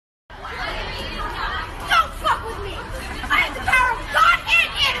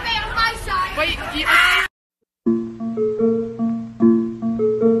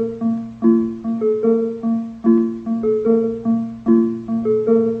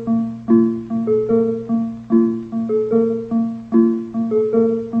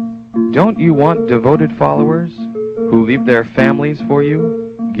Don't you want devoted followers who leave their families for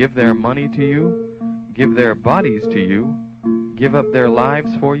you, give their money to you, give their bodies to you, give up their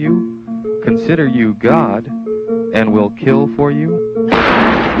lives for you, consider you God, and will kill for you?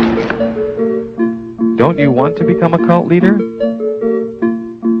 Don't you want to become a cult leader?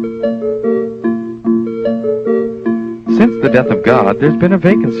 Since the death of God, there's been a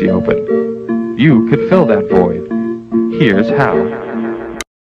vacancy open. You could fill that void. Here's how.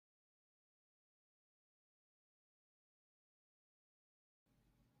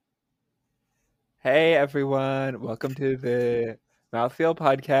 Hey everyone, welcome to the Mouthfeel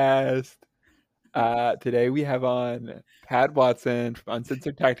podcast. Today we have on Pat Watson from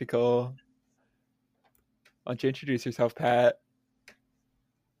Uncensored Tactical. Why don't you introduce yourself, Pat?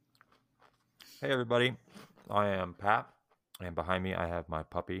 Hey everybody, I am Pat, and behind me I have my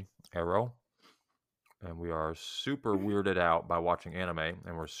puppy, Arrow, and we are super weirded out by watching anime,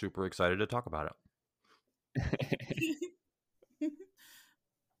 and we're super excited to talk about it.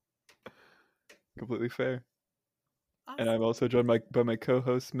 Completely fair. Awesome. And I'm also joined by my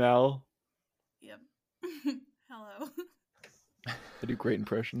co-host, Mel. Yep. Hello. I do great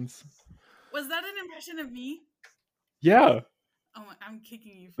impressions. Was that an impression of me? Yeah. Oh, I'm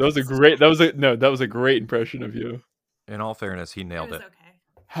kicking you. That was a great impression of you. In all fairness, he nailed it. Okay.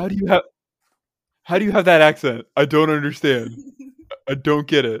 How do you have that accent? I don't understand. I don't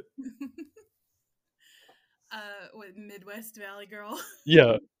get it. What, Midwest Valley girl?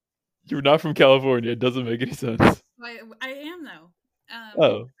 Yeah. You're not from California. It doesn't make any sense. I am though.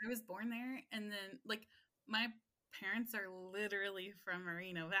 I was born there, and then like my parents are literally from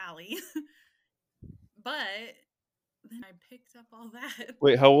Moreno Valley, but then I picked up all that.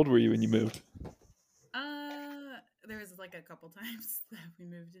 Wait, how old were you when you moved? There was like a couple times that we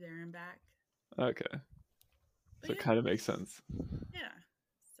moved there and back. Okay. But So it kind of makes sense. Yeah.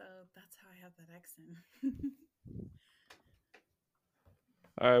 So that's how I have that accent.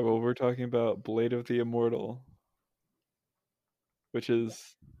 All right, well, we're talking about Blade of the Immortal, which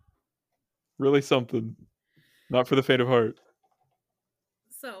is really something. Not for the faint of heart.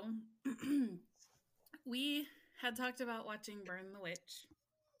 So, we had talked about watching Burn the Witch,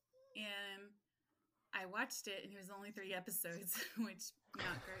 and I watched it, and it was only 3 episodes, which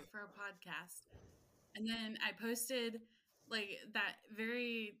not great for a podcast. And then I posted like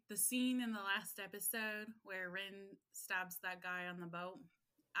the scene in the last episode where Rin stabs that guy on the boat.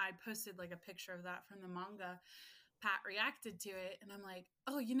 I posted like a picture of that from the manga. Pat reacted to it, and I'm like,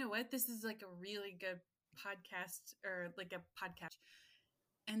 oh, you know what? This is like a really good podcast, or like a podcast.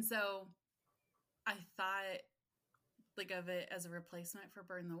 And so I thought like of it as a replacement for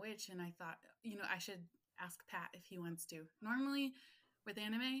Burn the Witch, and I thought, I should ask Pat if he wants to. Normally with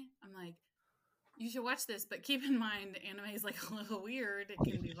anime, I'm like, you should watch this, but keep in mind anime is like a little weird.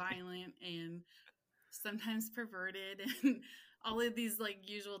 It can be violent and sometimes perverted and all of these like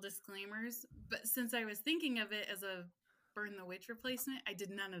usual disclaimers. But since I was thinking of it as a Burn the Witch replacement, I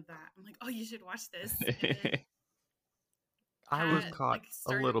did none of that. I'm like, oh, you should watch this. I was caught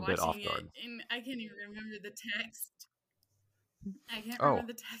a little bit off guard. And I can't even remember the text. Remember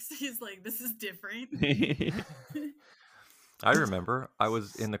the text. He's like, this is different. I remember I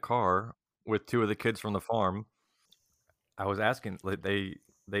was in the car with 2 of the kids from the farm. I was asking, like,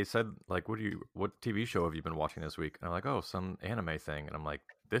 they said, like, what TV show have you been watching this week? And I'm like, oh, some anime thing. And I'm like,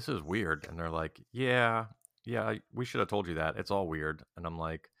 this is weird. And they're like, yeah, we should have told you that. It's all weird. And I'm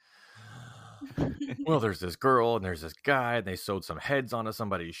like, well, there's this girl and there's this guy, and they sewed some heads onto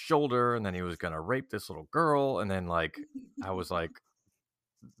somebody's shoulder, and then he was going to rape this little girl. And then, like, I was like,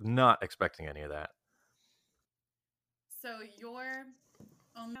 not expecting any of that. So your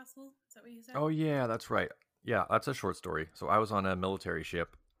own castle? Is that what you said? Oh, yeah, that's right. Yeah, that's a short story. So I was on a military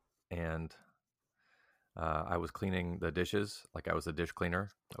ship, and I was cleaning the dishes. Like, I was a dish cleaner.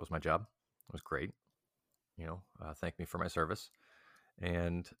 That was my job. It was great. Thank me for my service.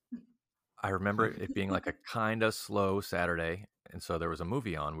 And I remember it being like a kind of slow Saturday, and so there was a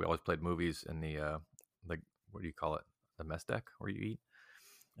movie on. We always played movies in the what do you call it? The mess deck where you eat.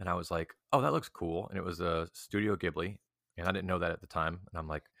 And I was like, oh, that looks cool. And it was a Studio Ghibli, and I didn't know that at the time. And I'm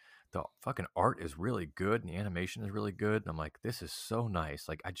like, the fucking art is really good, and the animation is really good. And I'm like, this is so nice.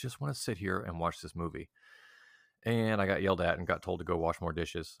 Like, I just want to sit here and watch this movie. And I got yelled at and got told to go wash more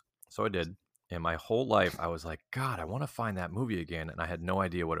dishes. So I did. And my whole life, I was like, God, I want to find that movie again. And I had no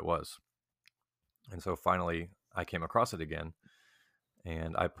idea what it was. And so finally, I came across it again.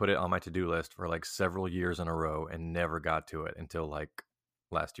 And I put it on my to-do list for like several years in a row and never got to it until like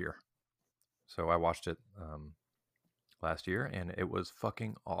last year. So I watched it last year, and it was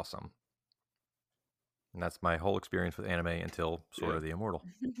fucking awesome. And that's my whole experience with anime until Sword of the Immortal.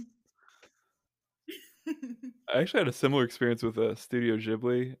 I actually had a similar experience with Studio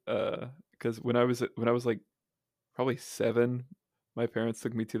Ghibli, because when I was like probably 7, my parents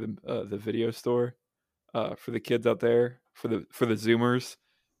took me to the video store. For the kids out there, for the Zoomers,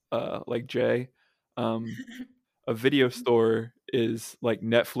 like Jay, um, a video store is like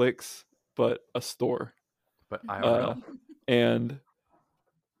Netflix, but a store. But Uh, IRL. and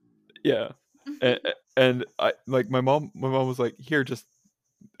yeah, and, and I like my mom. My mom was like, "Here, just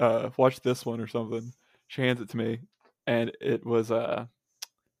watch this one or something." She hands it to me, and it was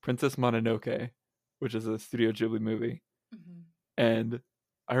Princess Mononoke, which is a Studio Ghibli movie. Mhm. And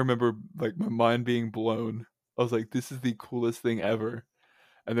I remember like my mind being blown. I was like, "This is the coolest thing ever."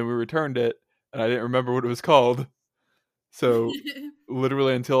 And then we returned it, and I didn't remember what it was called. So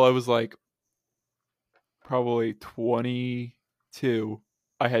literally until I was like probably 22,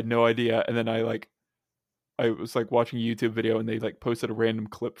 I had no idea. And then I was like watching a YouTube video, and they like posted a random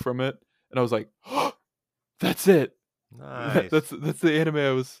clip from it, and I was like, oh, "That's it. Nice. That's the anime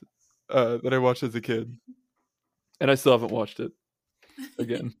I was that I watched as a kid." And I still haven't watched it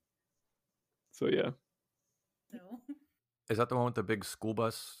again. So yeah. No. Is that the one with the big school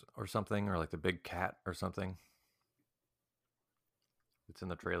bus or something, or like the big cat or something? It's in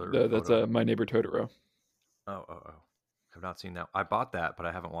the trailer That's photo. My Neighbor Totoro. Oh. I've not seen that. I bought that, but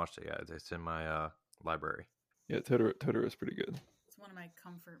I haven't watched it yet. It's in my library. Yeah, Totoro is pretty good. It's one of my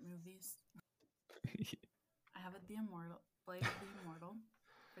comfort movies. I have the Immortal, Blade of the Immortal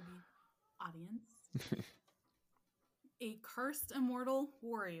for the audience. A cursed immortal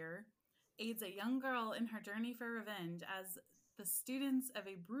warrior aids a young girl in her journey for revenge as the students of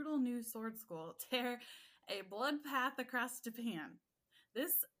a brutal new sword school tear a blood path across Japan.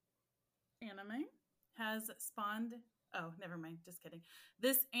 This anime has spawned. Oh, never mind. Just kidding.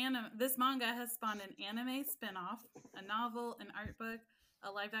 This manga has spawned an anime spin-off, a novel, an art book,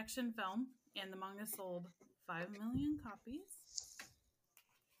 a live-action film, and the manga sold 5 million copies.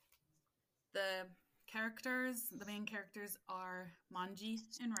 The main characters are Manji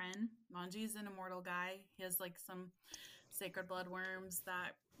and Ren. Manji is an immortal guy. He has like some sacred blood worms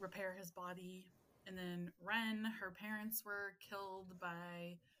that repair his body. And then Ren, her parents were killed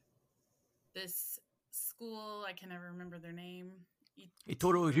by this school. I can never remember their name.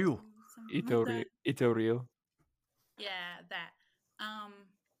 Itoru. Something like that. Itorio. Yeah, that.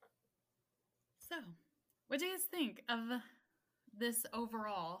 So, what do you guys think of this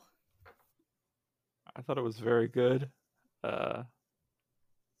overall? I thought it was very good.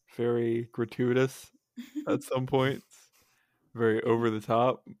 Very gratuitous at some points. Very over the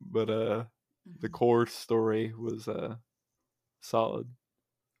top, but the core story was solid.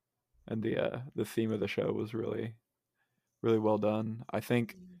 And the theme of the show was really really well done. I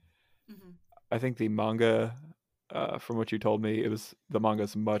think the manga, from what you told me, the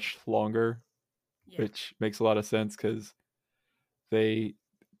manga's much longer, Yeah. which makes a lot of sense because there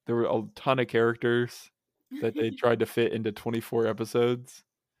were a ton of characters that they tried to fit into 24 episodes,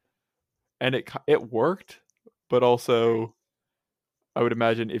 and it worked, but also I would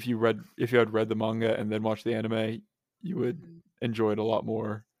imagine if you had read the manga and then watched the anime, you would enjoy it a lot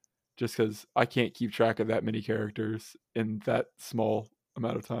more, just because I can't keep track of that many characters in that small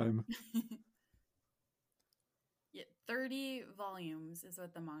amount of time. Yeah, 30 volumes is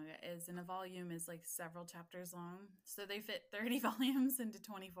what the manga is, and a volume is like several chapters long. So they fit 30 volumes into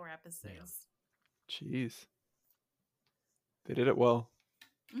 24 episodes. Jeez. They did it well.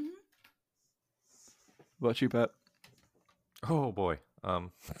 What about you, Pat? Oh boy.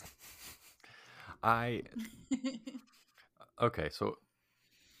 Okay, so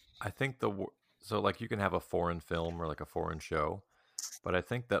I think like you can have a foreign film or like a foreign show, but I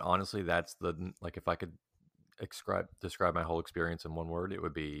think that honestly that's like if I could describe my whole experience in one word, it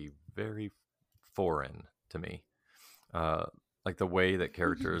would be very foreign to me. Like the way that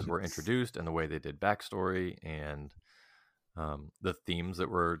characters were introduced and the way they did backstory and the themes that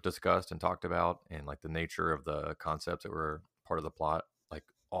were discussed and talked about and like the nature of the concepts that were part of the plot, like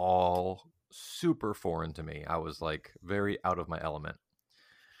all super foreign to me. I was like very out of my element.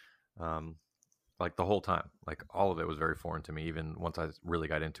 Like the whole time, like all of it was very foreign to me, even once I really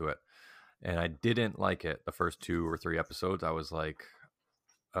got into it. And I didn't like it the first 2 or 3 episodes. I was like,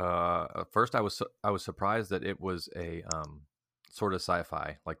 at first I was surprised that it was a sort of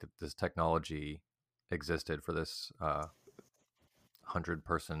sci-fi, like that this technology existed for this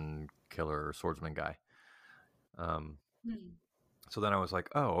 100-person killer swordsman guy. So then I was like,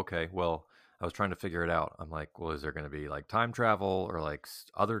 oh, okay. Well, I was trying to figure it out. I'm like, well, is there going to be like time travel or like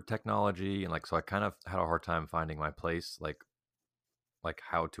other technology? And like, so I kind of had a hard time finding my place, like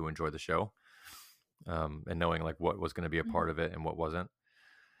how to enjoy the show, and knowing like what was going to be a part of it and what wasn't.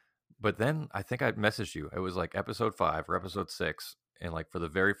 But then I think I messaged you. It was like episode 5 or episode 6, and like for the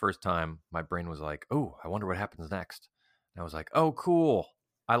very first time, my brain was like, "Oh, I wonder what happens next." And I was like, "Oh, cool.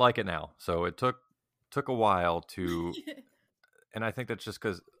 I like it now." So it took a while to, and I think that's just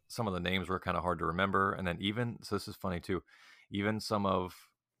because some of the names were kind of hard to remember, and then even so, this is funny too. Even some of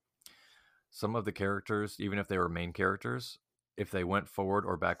the characters, even if they were main characters, if they went forward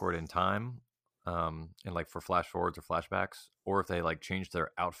or backward in time, and like for flash forwards or flashbacks, or if they like changed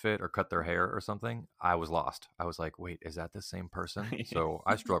their outfit or cut their hair or something, I was lost. I was like, wait, is that the same person? So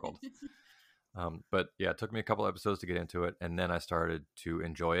I struggled. But yeah, it took me a couple episodes to get into it, and then I started to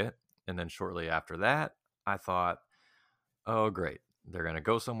enjoy it. And then shortly after that, I thought, oh, great. They're going to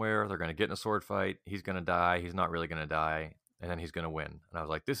go somewhere. They're going to get in a sword fight. He's going to die. He's not really going to die. And then he's going to win. And I was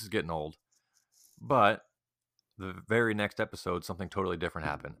like, this is getting old. But the very next episode, something totally different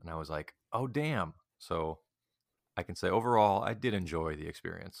happened. And I was like, oh, damn. So I can say overall, I did enjoy the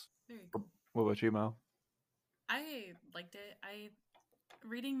experience. Very cool. What about you, Mal? I liked it.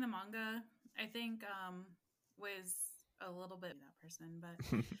 Reading the manga, I think, was a little bit that person, but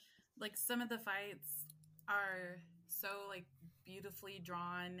like some of the fights are so like beautifully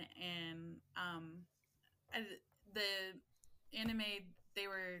drawn, and the anime, they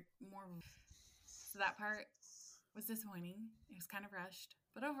were more, so that part was disappointing. It was kind of rushed,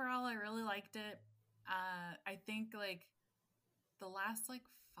 but overall I really liked it. I think like the last like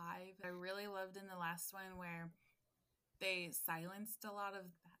 5, I really loved in the last one where they silenced a lot of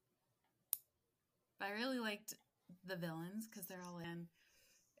that. But I really liked the villains because they're all in.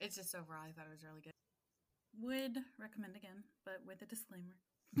 It's just overall, I thought it was really good. Would recommend again, but with a disclaimer.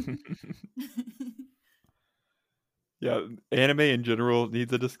 Yeah, anime in general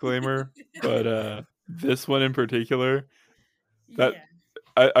needs a disclaimer, but this one in particular, that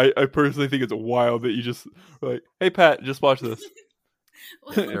I personally think it's wild that you just were like, hey Pat, just watch this.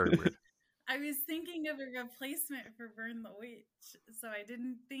 Well, Very weird. I was thinking of a replacement for Burn the Witch, so I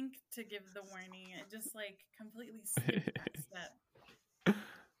didn't think to give the warning. It just like completely skipped that step.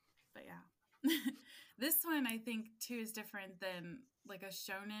 But yeah. This one I think too is different than like a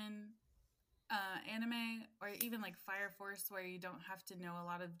shonen anime, or even like Fire Force, where you don't have to know a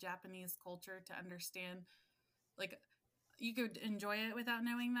lot of Japanese culture to understand. Like you could enjoy it without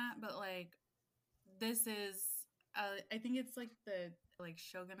knowing that, but like this is I think it's like the like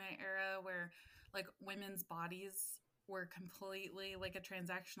shogunate era where like women's bodies were completely like a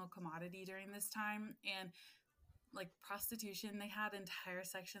transactional commodity during this time, and like prostitution, they had entire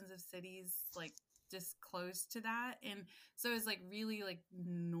sections of cities like just close to that, and so it was like really like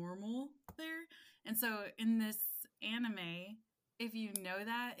normal there. And so in this anime, if you know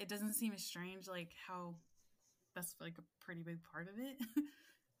that, it doesn't seem strange like how that's like a pretty big part of it.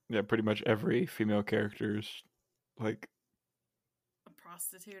 Yeah, pretty much every female character's like A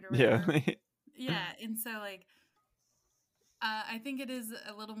prostitute or whatever. yeah. Yeah, and so like I think it is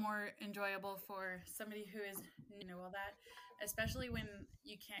a little more enjoyable for somebody who is all that, especially when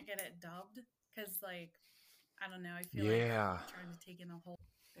you can't get it dubbed, because like I don't know, I feel like Yeah. trying to take in a whole.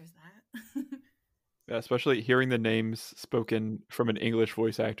 There's that. Yeah, especially hearing the names spoken from an English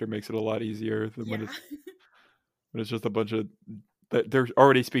voice actor makes it a lot easier than when it's just a bunch of they're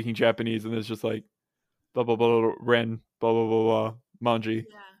already speaking Japanese and it's just like blah blah blah, blah Ren blah blah blah blah Manji.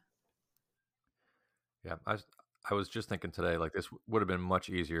 Yeah, I was just thinking today, like this would have been much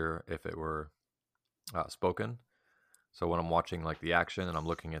easier if it were spoken. So when I'm watching like the action and I'm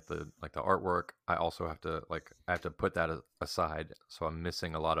looking at the artwork, I also have to put that aside. So I'm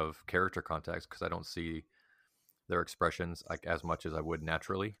missing a lot of character context because I don't see their expressions like as much as I would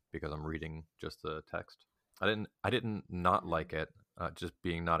naturally because I'm reading just the text. I didn't not like it. Just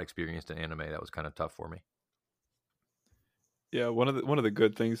being not experienced in anime, that was kind of tough for me. Yeah, one of the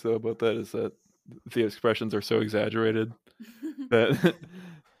good things though about that is that the expressions are so exaggerated that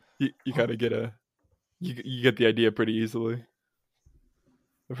you kind of get you get the idea pretty easily.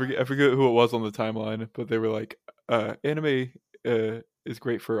 I forget who it was on the timeline, but they were like, anime is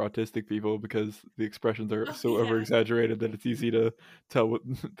great for autistic people because the expressions are so over exaggerated that it's easy to tell what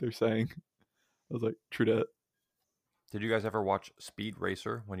they're saying. I was like, true that. Did you guys ever watch Speed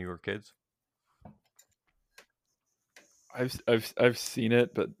Racer when you were kids? I've seen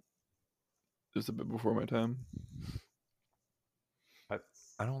it, but it was a bit before my time.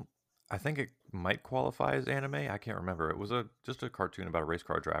 I don't. I think it might qualify as anime. I can't remember. It was just a cartoon about a race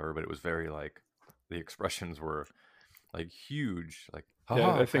car driver, but it was very like the expressions were like huge. Like, ha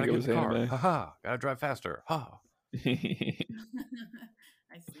Yeah, ha, I think gotta it get was in the car. anime. Ha ha, gotta drive faster. Ha. I see,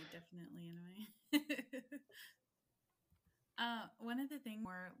 definitely anime. One of the things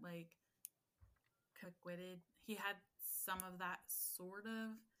more like quick-witted, he had some of that sort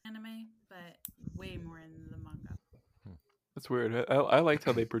of anime, but way more in the manga. That's weird. I liked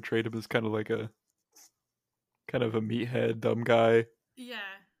how they portrayed him as kind of a meathead, dumb guy Yeah.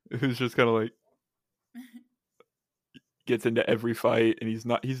 who's just kind of like gets into every fight, and he's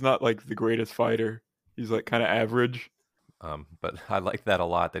not like the greatest fighter. He's like kind of average. But I like that a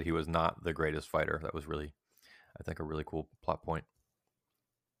lot, that he was not the greatest fighter. That was really, I think, a really cool plot point.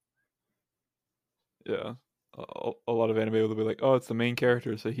 Yeah, a lot of anime will be like, oh, it's the main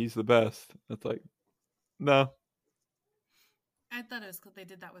character, so he's the best. It's like, no. I thought it was cool they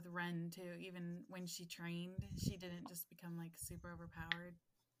did that with Ren too. Even when she trained, she didn't just become like super overpowered.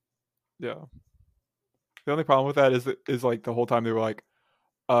 Yeah. The only problem with that is like the whole time they were like,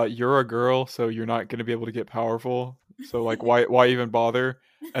 you're a girl, so you're not going to be able to get powerful. So like, why even bother?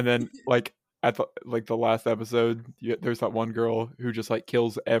 And then like at the last episode, there's that one girl who just like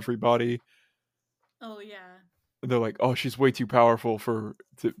kills everybody. Oh yeah. And they're like, oh, she's way too powerful to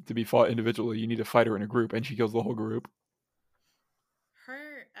be fought individually. You need to fight her in a group, and she kills the whole group.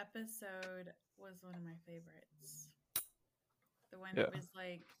 Her episode was one of my favorites. The one Yeah. that was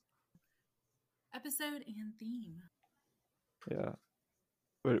like episode and theme. Yeah.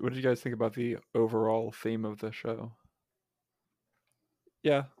 What did you guys think about the overall theme of the show?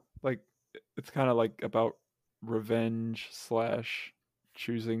 Yeah, like it's kind of like about revenge slash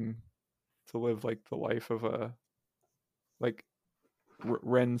choosing to live like the life of a like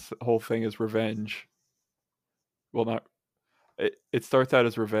Ren's whole thing is revenge. Well, not it starts out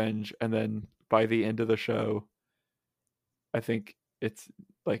as revenge, and then by the end of the show, I think it's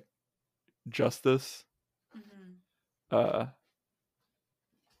like justice. Mm-hmm. Uh,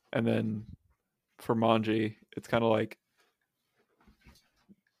 and then for Manji, it's kind of like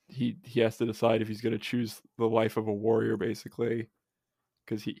he has to decide if he's going to choose the life of a warrior, basically,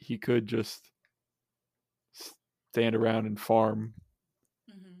 because he could just stand around and farm,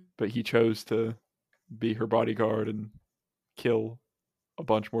 but he chose to be her bodyguard and kill a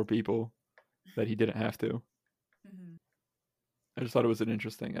bunch more people that he didn't have to. Mm-hmm. I just thought it was an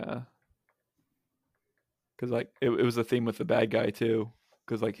interesting, because like it was a theme with the bad guy too,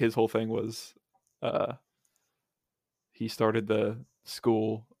 because like his whole thing was, he started the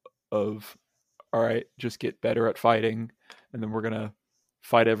school of, all right, just get better at fighting, and then we're gonna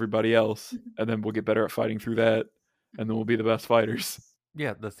fight everybody else, and then we'll get better at fighting through that, and then we'll be the best fighters.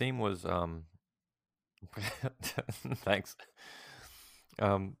 Yeah, the theme was thanks.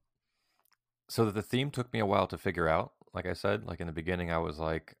 So the theme took me a while to figure out. Like I said, like in the beginning, I was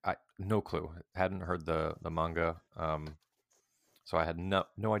like, no clue, hadn't heard the manga, so I had no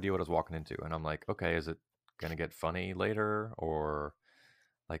idea what I was walking into, and I'm like, okay, is it gonna get funny later, or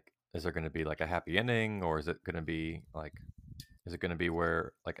like, is there gonna be like a happy ending, or is it gonna be like, is it gonna be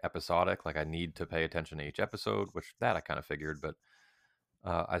where like episodic, like I need to pay attention to each episode, which that I kind of figured, but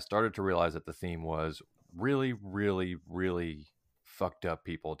I started to realize that the theme was really, really, really fucked up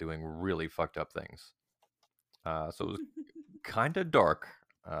people doing really fucked up things. So it was kind of dark,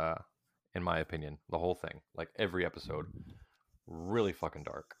 in my opinion. The whole thing, like every episode, really fucking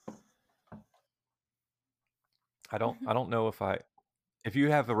dark. I don't know if you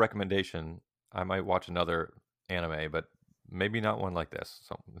have a recommendation, I might watch another anime, but maybe not one like this.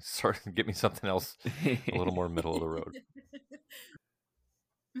 So sort of get me something else a little more middle of the road.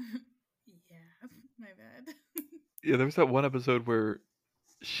 Yeah, my bad. Yeah, there was that one episode where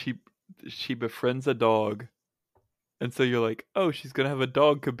she befriends a dog, and so you're like, oh, she's gonna have a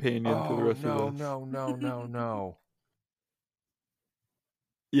dog companion for the rest of this. No.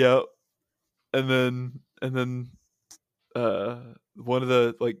 Yeah, and then one of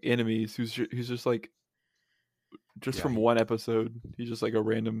the like enemies who's just like Yeah, from one episode, he's just like a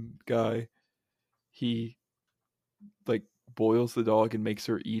random guy. He like boils the dog and makes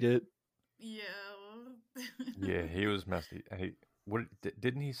her eat it. Yeah. Yeah, he was messy. What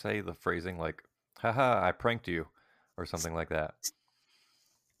didn't he say the phrasing like, "Haha, I pranked you," or something like that?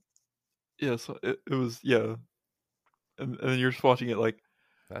 Yeah, so it was, yeah, and then you're just watching it like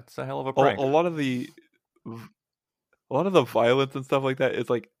That's a hell of a a prank. lot of the violence and stuff like that is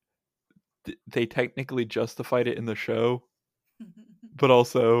like they technically justified it in the show, but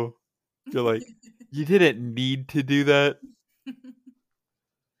also you're like, you didn't need to do that.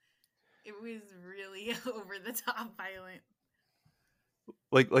 It was really over the top violent.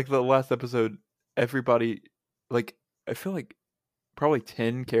 Like the last episode, everybody, like, I feel like probably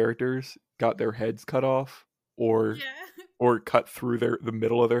 10 characters got their heads cut off or Yeah. cut through the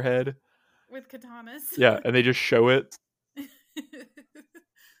middle of their head. With katanas. Yeah, and they just show it.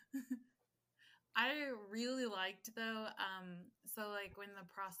 I really liked though, so like when the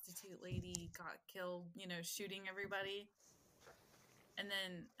prostitute lady got killed, shooting everybody, and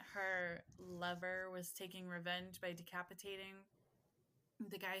then her lover was taking revenge by decapitating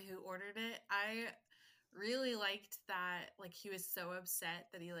the guy who ordered it. I really liked that, like, he was so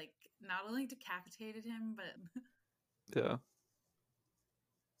upset that he, like, not only decapitated him, but Yeah.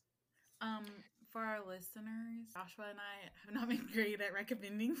 for our listeners, Joshua and I have not been great at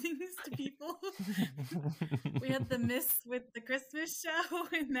recommending things to people. We had the Miss with the Christmas show,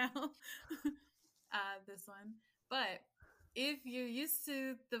 and now this one. But if you're used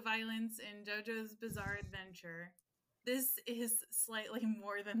to the violence in JoJo's Bizarre Adventure, this is slightly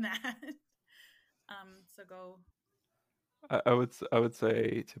more than that. So go. I would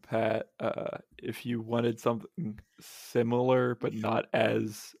say to Pat, if you wanted something similar but not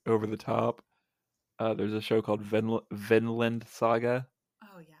as over the top, there's a show called Vinland Saga.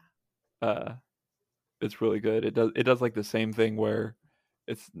 Oh yeah. It's really good. It does like the same thing where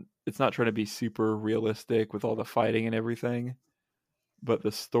it's not trying to be super realistic with all the fighting and everything, but the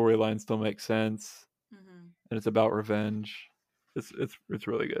storyline still makes sense, and it's about revenge. It's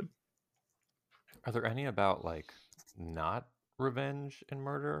really good. Are there any about like not revenge and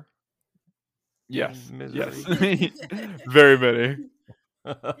murder? Yes, and misery? yes, very many.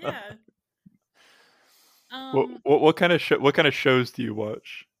 Yeah. What kind of shows do you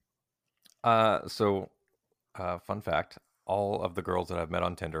watch? Fun fact: all of the girls that I've met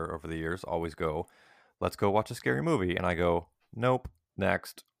on Tinder over the years always go, "Let's go watch a scary movie," and I go, "Nope,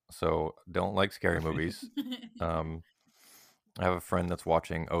 next." So don't like scary movies. I have a friend that's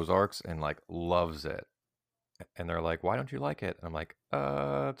watching Ozarks and like loves it, and they're like, "Why don't you like it?" And I'm like,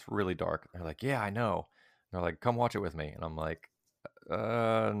 It's really dark." They're like, "Yeah, I know." And they're like, "Come watch it with me," and I'm like,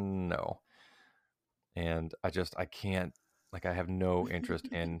 No. And I can't, like, I have no interest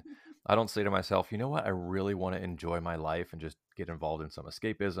in. I don't say to myself, you know what, I really want to enjoy my life and just get involved in some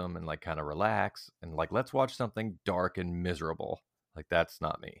escapism and like kind of relax and like let's watch something dark and miserable. Like that's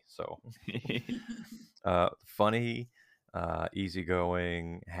not me. So funny,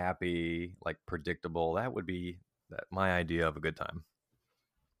 easygoing, happy, like predictable, that would be my idea of a good time.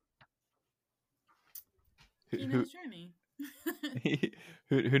 Kino's Journey.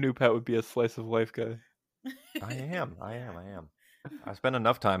 Who knew Pat would be a slice of life guy? I am. I spend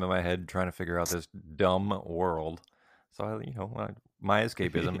enough time in my head trying to figure out this dumb world. So, my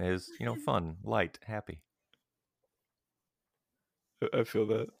escapism is, fun, light, happy. I feel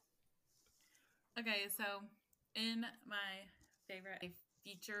that. Okay, so in my favorite, I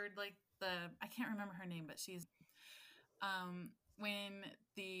featured like I can't remember her name, but she's when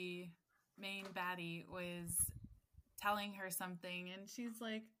the main baddie was telling her something, and she's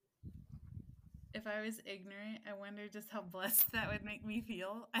like, "If I was ignorant, I wonder just how blessed that would make me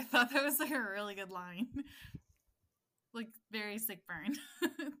feel." I thought that was like a really good line. Like very sick burn.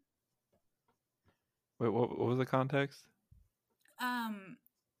 Wait, what was the context?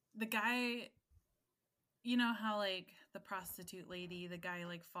 The guy, you know how like the prostitute lady, the guy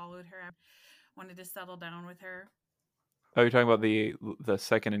like followed her, wanted to settle down with her. Oh, you're talking about the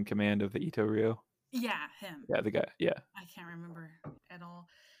second in command of the Ito Rio? Yeah, him. Yeah, the guy. Yeah. I can't remember at all.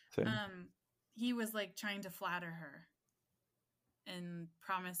 Same. He was like trying to flatter her and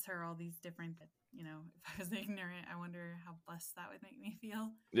promise her all these different, if I was ignorant, I wonder how blessed that would make me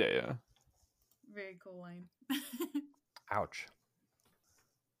feel. Yeah. Very cool line. Ouch.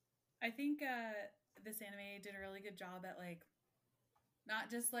 I think this anime did a really good job at like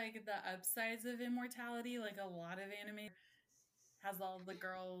not just like the upsides of immortality, like a lot of anime has all the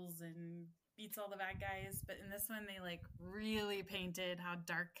girls and beats all the bad guys, but in this one they like really painted how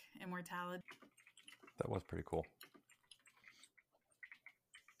dark immortality. That was pretty cool.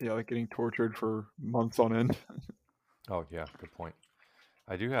 Yeah, like getting tortured for months on end. Oh yeah, good point.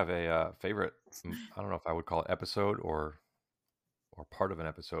 I do have a favorite. I don't know if I would call it episode or part of an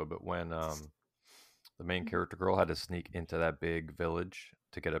episode, but when the main character girl had to sneak into that big village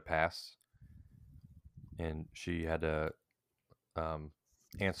to get a pass, and she had to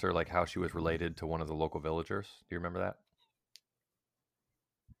answer like how she was related to one of the local villagers. Do you remember that?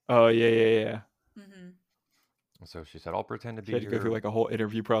 Oh yeah. Mm-hmm. So she said, "I'll pretend to be She had to your..." go through like a whole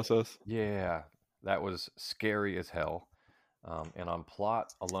interview process. Yeah, that was scary as hell. And on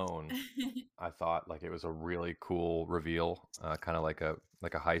plot alone, I thought like it was a really cool reveal, kind of like a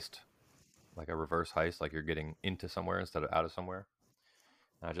heist, like a reverse heist, like you're getting into somewhere instead of out of somewhere.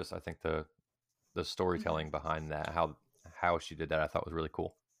 And I think the storytelling behind that, how she did that, I thought was really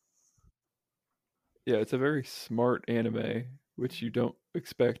cool. Yeah, it's a very smart anime, which you don't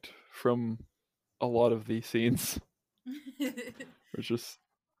expect from a lot of these scenes. It's just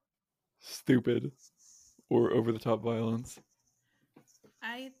stupid or over the top violence.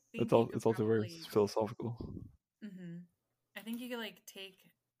 I think It's also very philosophical. Mm-hmm. I I think you could like take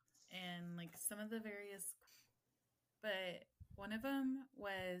and like some of the various, but one of them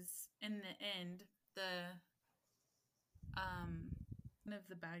was in the end the one of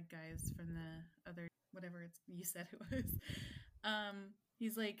the bad guys from the other whatever it's you said it was.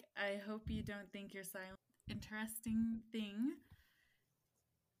 He's like, I hope you don't think you're silent. Interesting thing.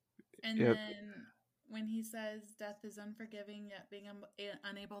 And Yep. then when he says death is unforgiving, yet being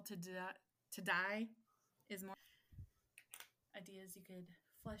unable to die is more ideas you could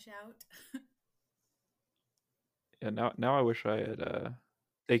flesh out. Yeah, now I wish I had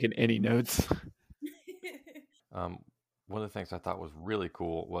taken any notes. One of the things I thought was really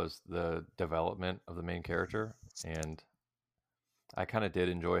cool was the development of the main character, and I kind of did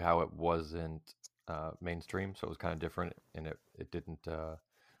enjoy how it wasn't mainstream, so it was kind of different, and it didn't,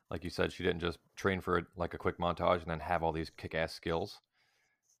 like you said, she didn't just train for like a quick montage and then have all these kick-ass skills.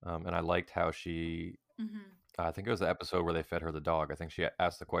 And I liked how she, I think it was the episode where they fed her the dog. I think she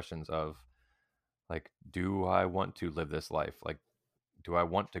asked the questions of like, do I want to live this life? Like, do I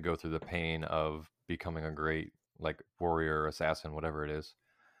want to go through the pain of becoming a great like warrior, assassin, whatever it is?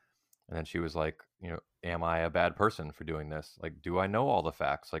 And then she was like, am I a bad person for doing this? Like, do I know all the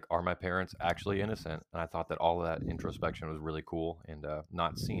facts? Like, are my parents actually innocent? And I thought that all of that introspection was really cool and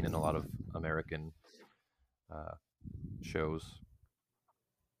not seen in a lot of American shows.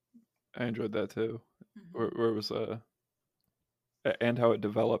 I enjoyed that too, where it was and how it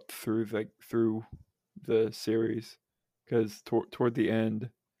developed through the series, because toward the end,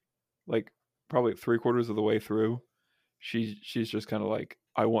 like probably 3/4 of the way through, she's just kind of like,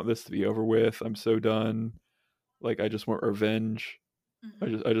 I want this to be over with. I'm so done. Like, I just want revenge.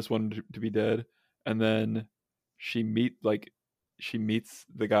 I just wanted to be dead. And then she meets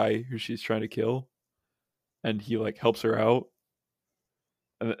the guy who she's trying to kill, and he like helps her out.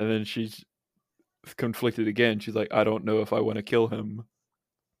 And then she's conflicted again. She's like, I don't know if I want to kill him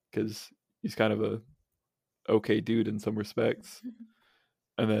because he's kind of a okay dude in some respects.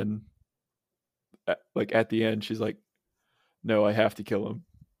 And then like at the end, she's like, no, I have to kill him.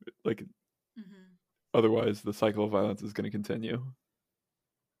 Like, otherwise the cycle of violence is going to continue.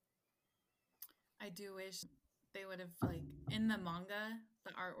 I do wish they would have, like, in the manga,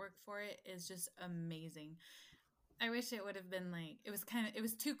 the artwork for it is just amazing. I wish it would have been like, it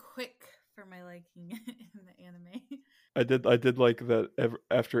was too quick for my liking in the anime. I did like that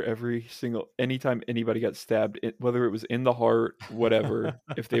after anytime anybody got stabbed, whether it was in the heart, whatever,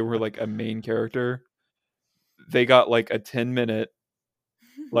 if they were like a main character, they got like a 10-minute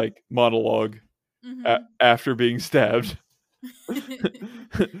like monologue after being stabbed,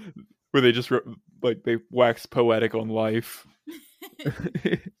 where they just like they wax poetic on life.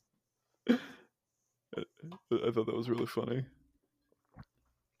 I thought that was really funny.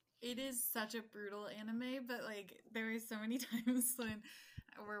 It is such a brutal anime, but like there are so many times when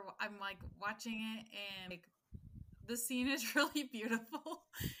I'm like watching it and like the scene is really beautiful,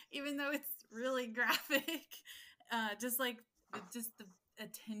 even though it's really graphic. Just the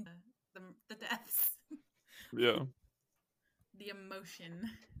attention, the deaths, Yeah, the emotion,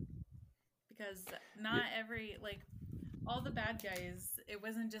 because not every like all the bad guys. It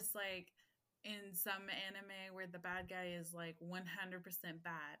wasn't just like in some anime where the bad guy is like 100%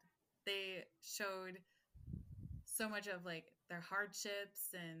 bad. They showed so much of like their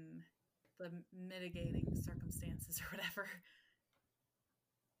hardships and the mitigating circumstances or whatever.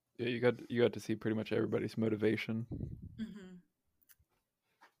 Yeah, you got to see pretty much everybody's motivation.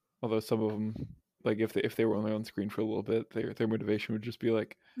 Although some of them, like if they were only on screen for a little bit, their motivation would just be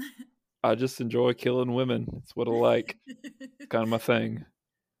like, I just enjoy killing women. It's what I like. It's kind of my thing.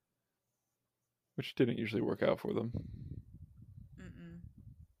 Which didn't usually work out for them.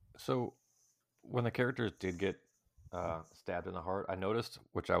 So when the characters did get stabbed in the heart, I noticed,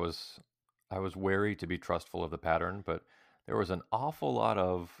 which I was wary to be trustful of the pattern, but there was an awful lot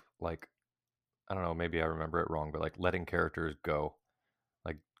of like, I don't know, maybe I remember it wrong, but like letting characters go,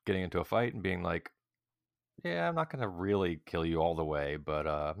 like getting into a fight and being like, yeah, I'm not gonna really kill you all the way,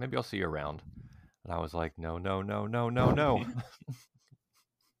 but maybe I'll see you around. And I was like, no.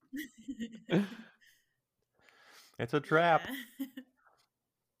 It's a trap.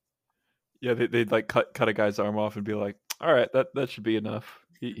 Yeah, they'd like cut a guy's arm off and be like, all right, that should be enough.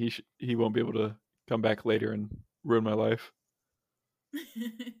 He won't be able to come back later and ruin my life.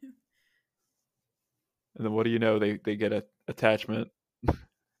 And then what do you know? They get a attachment.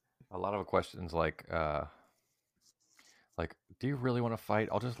 A lot of questions like, do you really want to fight?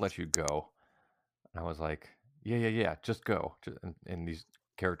 I'll just let you go. And I was like, yeah, just go. And these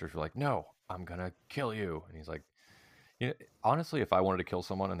characters were like, no, I'm gonna kill you. And he's like, honestly, if I wanted to kill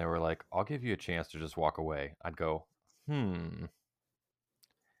someone and they were like, I'll give you a chance to just walk away, I'd go,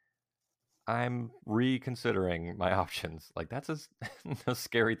 I'm reconsidering my options. Like that's a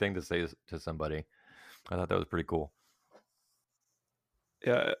scary thing to say to somebody. I thought that was pretty cool.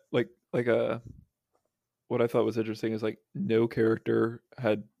 Yeah, like what I thought was interesting is like no character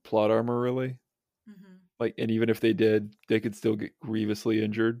had plot armor really. Mm-hmm. Like, and even if they did, they could still get grievously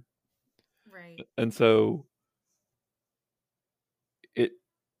injured. Right. And so it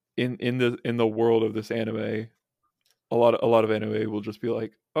in the world of this anime, a lot of anime will just be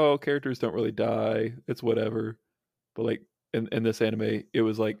like, oh, characters don't really die, it's whatever. But like in this anime, it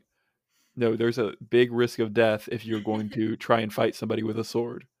was like, no, there's a big risk of death if you're going to try and fight somebody with a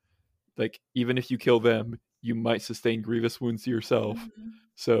sword. Like, even if you kill them, you might sustain grievous wounds to yourself. Mm-hmm.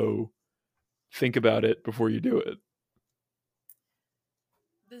 So think about it before you do it.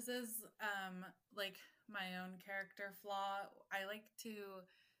 This is like my own character flaw. I like to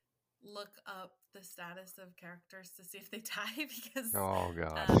look up the status of characters to see if they die because Oh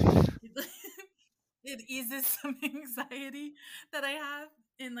gosh. it, it eases some anxiety that I have.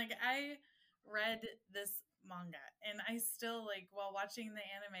 And like I read this manga and I still like while watching the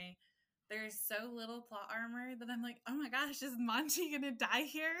anime, there's so little plot armor that I'm like, oh my gosh, is Manji gonna die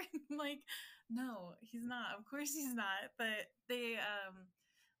here? Like, no, he's not. Of course he's not. But they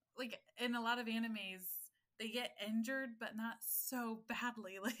like in a lot of animes, they get injured but not so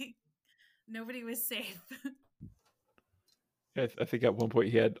badly. Like nobody was safe. I think at one point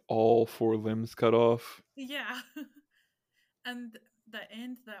he had all 4 limbs cut off. Yeah. And the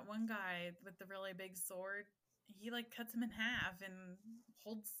end, that one guy with the really big sword, he like cuts him in half and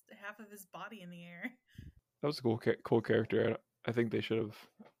holds half of his body in the air. That was a cool character. I think they should have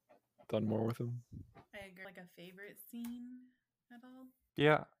done more with him. I agree. Like a favorite scene at all?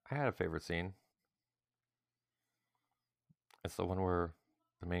 Yeah, I had a favorite scene. It's the one where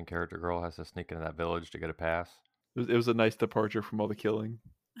the main character girl has to sneak into that village to get a pass. It was a nice departure from all the killing.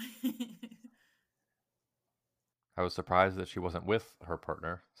 I was surprised that she wasn't with her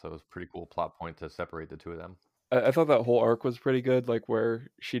partner, so it was a pretty cool plot point to separate the two of them. I thought that whole arc was pretty good, like where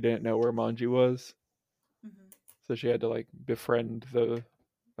she didn't know where Manji was, Mm-hmm. so she had to like befriend the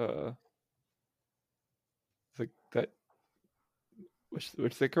that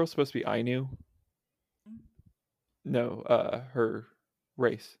which the girl's supposed to be Ainu. No, her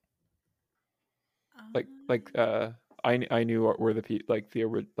race. I knew were the like the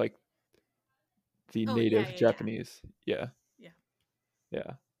like the Oh, native yeah. Japanese. Yeah. Yeah.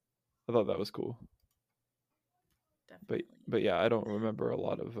 Yeah. I thought that was cool. Definitely. But yeah, I don't remember a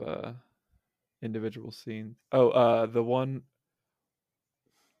lot of individual scenes. Oh, the one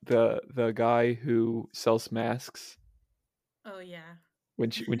the guy who sells masks Oh yeah.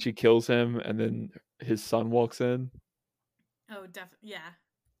 when she kills him and then his son walks in. Oh, definitely. Yeah.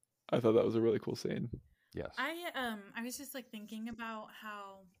 I thought that was a really cool scene. Yes. I was just like thinking about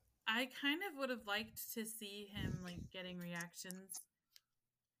how I kind of would have liked to see him like getting reactions.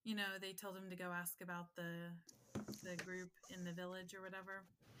 You know, they told him to go ask about the group in the village or whatever,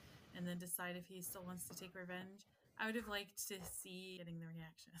 and then decide if he still wants to take revenge. I would have liked to see getting the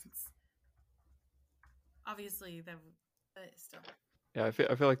reactions. Obviously, but still. Yeah, I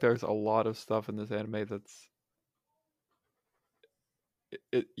feel like there's a lot of stuff in this anime that's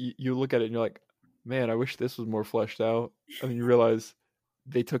you look at it and you're like, man, I wish this was more fleshed out. And then you realize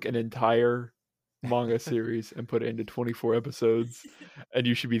they took an entire manga series and put it into 24 episodes, and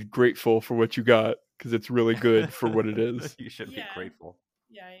you should be grateful for what you got because it's really good for what it is. You should be grateful.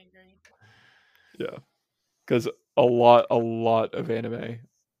 Yeah, I agree. Yeah, because a lot of anime,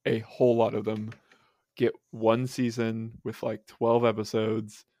 a whole lot of them, get one season with like 12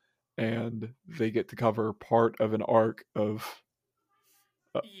 episodes, and they get to cover part of an arc of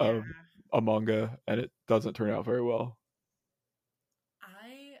Yeah. a manga, and it doesn't turn out very well.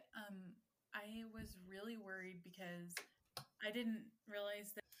 I was really worried because I didn't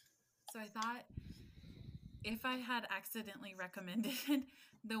realize that. So I thought if I had accidentally recommended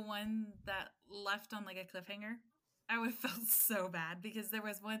the one that left on like a cliffhanger, I would have felt so bad because there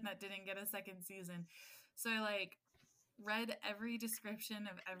was one that didn't get a second season. So I like read every description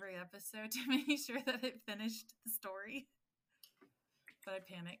of every episode to make sure that it finished the story. But I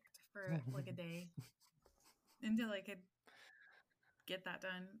panicked for like a day until I could get that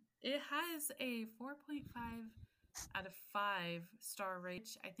done. It has a 4.5 out of 5-star rate,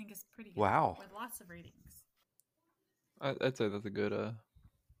 which I think is pretty good. Wow. With lots of ratings. I'd say that's a good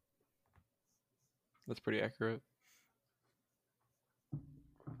that's pretty accurate.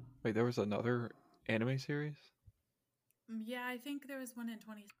 Wait, there was another anime series? Yeah, I think there was one in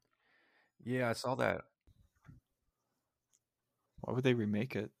 20. Yeah, I saw that. Why would they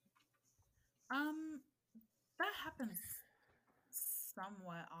remake it? That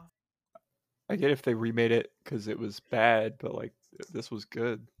somewhat off. I get if they remade it because it was bad, but like this was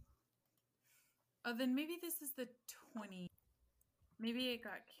good. Oh, then maybe this is the 20. Maybe it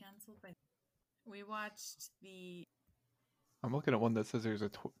got canceled by. We watched the. I'm looking at one that says there's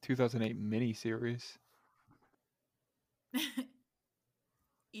a 2008 miniseries.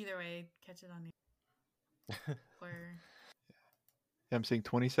 Either way, catch it on or Yeah, I'm seeing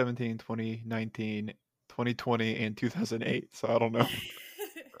 2017, 2019, 2020, and 2008. So I don't know.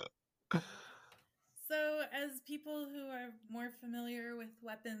 So, as people who are more familiar with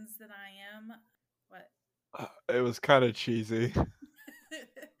weapons than I am, what? It was kind of cheesy.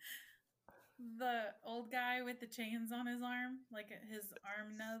 The old guy with the chains on his arm, like his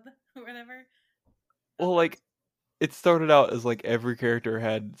arm nub or whatever. Well, like it started out as like every character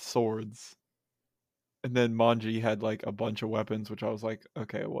had swords, and then Manji had like a bunch of weapons, which I was like,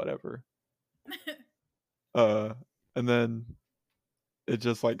 okay, whatever. And then it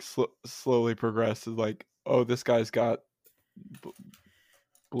just like slowly progressed to like, oh, this guy's got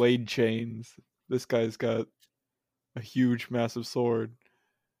blade chains. This guy's got a huge, massive sword,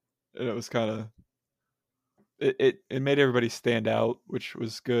 and it was kind of it made everybody stand out, which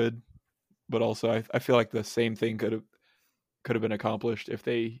was good. But also, I feel like the same thing could have been accomplished if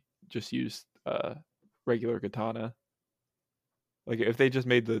they just used regular katana. Like if they just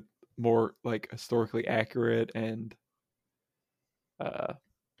made the more like historically accurate and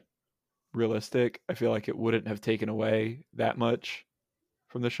realistic, I feel like it wouldn't have taken away that much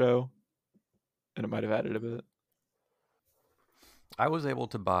from the show, and it might have added a bit. I was able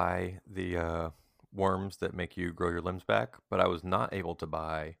to buy the worms that make you grow your limbs back, but I was not able to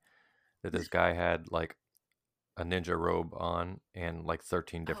buy that this guy had like a ninja robe on and like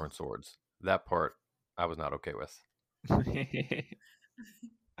 13 different swords. That part I was not okay with.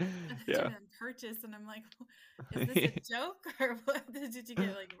 Yeah. And purchase, and I'm like, is this a joke or what? Did you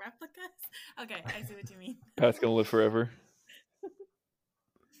get like replicas? Okay, I see what you mean. Pat's gonna live forever.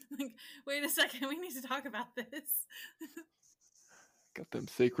 Like, wait a second, we need to talk about this. Got them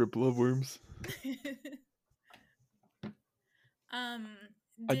sacred bloodworms.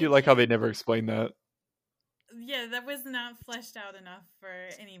 I do like how they never explain that. Yeah, that was not fleshed out enough for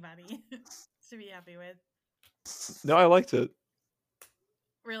anybody to be happy with. No, I liked it.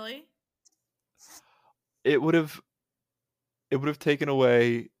 Really? It would have taken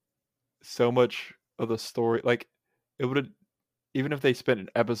away so much of the story. Like it would have, even if they spent an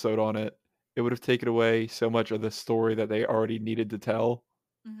episode on it, it would have taken away so much of the story that they already needed to tell.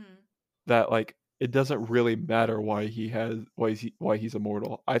 Mm-hmm. That like it doesn't really matter why he's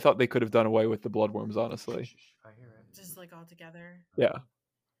immortal. I thought they could have done away with the bloodworms, honestly. I hear it. Just like all together. Yeah.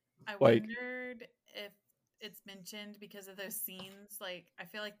 I Like- wondered if it's mentioned because of those scenes. Like, I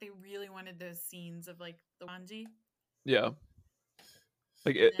feel like they really wanted those scenes of like the Wanji. Yeah.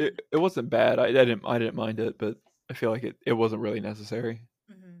 Like And then- it wasn't bad. I didn't mind it, but I feel like it wasn't really necessary.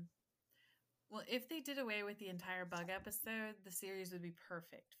 Mm-hmm. Well, if they did away with the entire bug episode, the series would be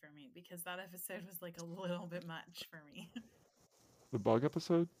perfect for me because that episode was like a little bit much for me. The bug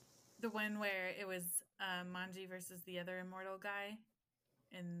episode? The one where it was Manji versus the other immortal guy,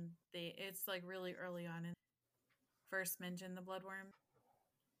 and it's like really early on and first mentioned the bloodworm.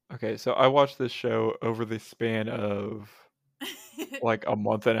 Okay, so I watched this show over the span of like a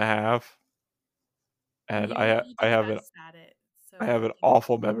month and a half, and You I have best at it, so I have an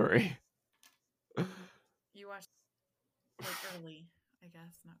awful memory. You watched like early, I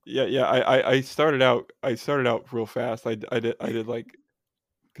guess. Not quite. Yeah. I started out real fast. I did like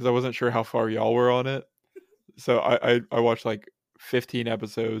because I wasn't sure how far y'all were on it, so I watched like 15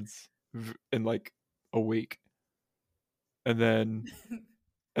 episodes in like a week, and then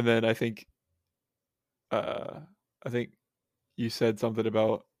I think you said something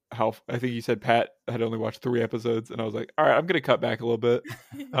about how I think you said Pat had only watched 3 episodes, and I was like, all right, I'm gonna cut back a little bit.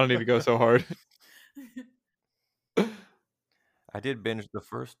 I don't need to go so hard. I did binge the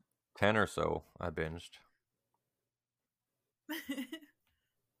first 10 or so. I binged.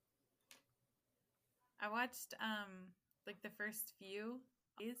 I watched like the first few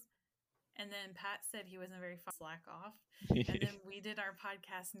days, and then Pat said he wasn't very fun slack off. And then we did our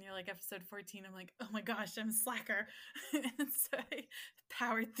podcast near like episode 14. I'm like, oh my gosh, I'm a slacker. And so I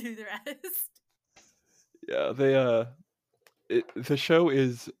powered through the rest. Yeah, the show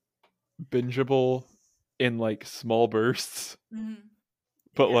is bingeable in like small bursts, Mm-hmm.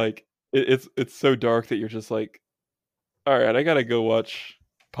 but Yeah. like it's so dark that you're just like, all right, I gotta go watch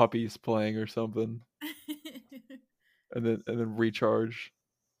puppies playing or something, and then recharge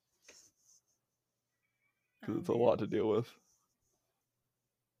because it's a lot to deal with.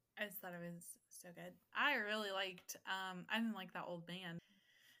 I just thought it was So good. I really liked. I didn't like that old man.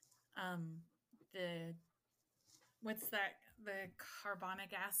 The what's that? The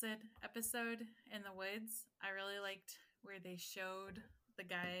carbonic acid episode in the woods. I really liked where they showed the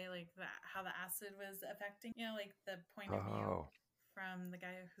guy like that how the acid was affecting. You know, like the point of view Oh, from the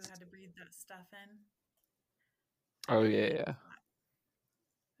guy who had to breathe that stuff in. I Oh really yeah, liked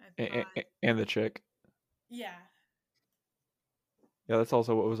yeah. that. I thought, And the chick. yeah, Yeah, that's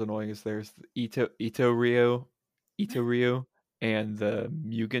also what was annoying is there's the Ito Ryu, and the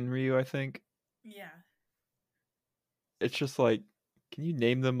Mugen Ryu, I think. yeah. It's just like, can you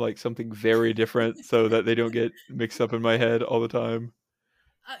name them like something very different so that they don't get mixed up in my head all the time?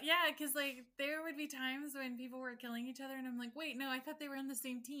 Yeah, because like there would be times when people were killing each other, and I'm like, wait, no, I thought they were on the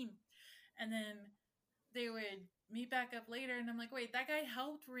same team. And then they would meet back up later, and I'm like, wait, that guy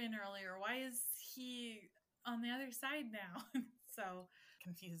helped Rin earlier. Why is he on the other side now? So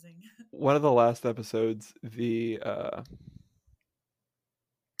confusing. One of the last episodes, I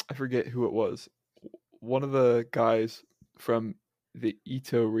forget who it was. One of the guys from the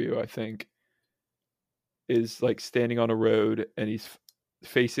Ito Ryu, I think, is like standing on a road and he's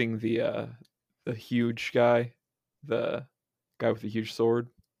facing the huge guy, the guy with the huge sword,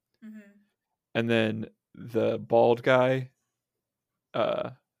 Mm-hmm. and then the bald guy, uh,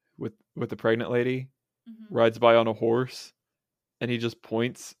 with the pregnant lady, Mm-hmm. rides by on a horse, and he just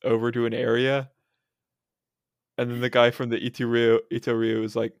points over to an area, and then the guy from the Ito Ryu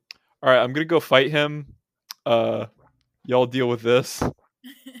is like, "All right, I'm gonna go fight him. Y'all deal with this."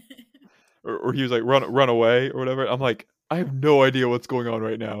 Or he was like, "Run away" or whatever. I'm like, I have no idea what's going on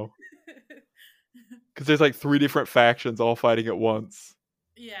right now because there's like 3 different factions all fighting at once.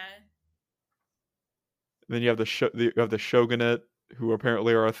 Yeah. And then you have you have the Shogunate, who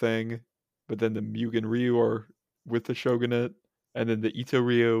apparently are a thing, but then the Mugen Ryu are with the Shogunate, and then the Ito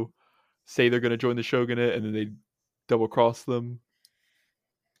Ryu say they're going to join the Shogunate, and then they double cross them.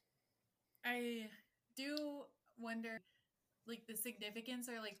 I do wonder, like the significance,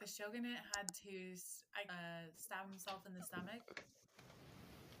 or like the shogunate had to stab himself in the stomach,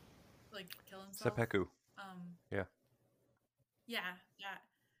 like kill himself. seppuku. Yeah. Yeah, yeah.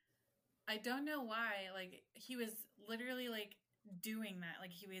 I don't know why. Like he was literally like doing that.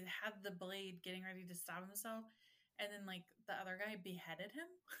 Like he had the blade getting ready to stab himself, and then like the other guy beheaded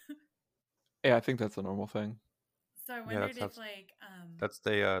him. Yeah, I think that's a normal thing. So I Yeah, wondered if like that's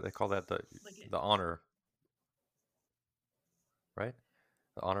they call that like the honor, right?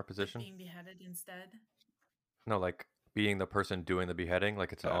 The honor like position. being beheaded instead. No, like being the person doing the beheading,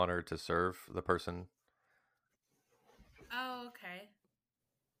 like it's an Uh, honor to serve the person. Oh, okay.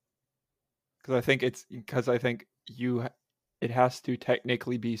 Because I think it has to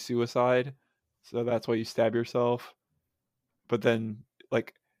technically be suicide, so that's why you stab yourself. But then,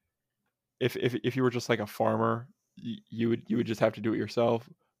 like, if you were just like a farmer, you would just have to do it yourself.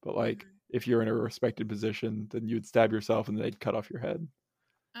 But like, Mm-hmm. if you're in a respected position, then you would stab yourself and they'd cut off your head.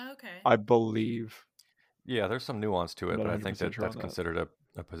 Oh, okay. I believe. Yeah, there's some nuance to I'm it, not but I 100 think percent that sure on that's that. considered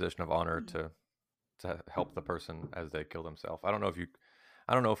a position of honor Hmm. to help the person as they kill themselves. I don't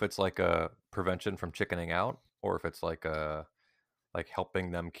know if it's like a prevention from chickening out or if it's like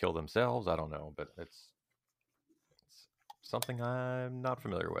helping them kill themselves. I don't know, but it's something I'm not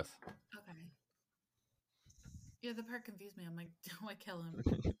familiar with. Okay. Yeah, the part confused me. I'm like, do I kill him?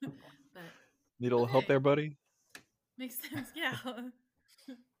 But Need a little help okay, there, buddy? makes sense. Yeah.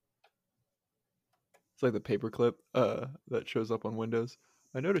 It's like the paperclip that shows up on Windows.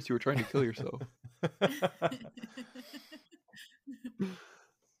 I noticed you were trying to kill yourself.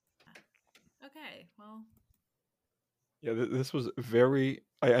 Okay. Well. Yeah, this was very.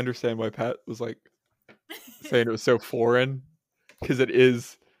 I understand why Pat was like saying it was so foreign because it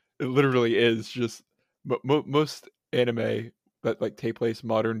is. It literally is just most anime that like take place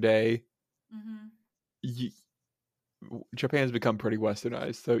modern day. Hmm. y Japan's become pretty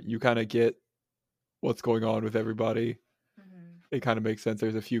westernized, so you kind of get what's going on with everybody. Hmm. It kind of makes sense.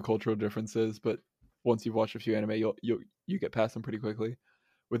 There's a few cultural differences, but once you've watched a few anime, you get past them pretty quickly.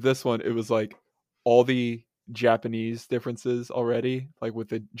 With this one, it was like all the Japanese differences already, like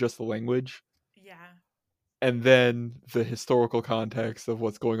with just the language, Yeah. and then the historical context of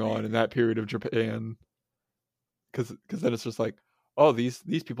what's going on in that period of Japan. Because then it's just like, oh, these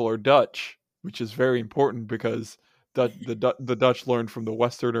people are Dutch, which is very important because the Dutch learned from the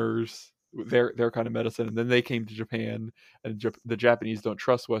Westerners their kind of medicine, and then they came to Japan, and the Japanese don't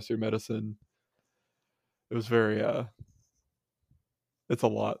trust Western medicine. It was very it's a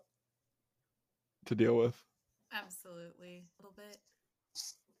lot to deal with. Absolutely. A little bit.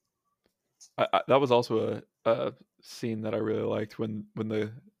 That was also a scene that I really liked when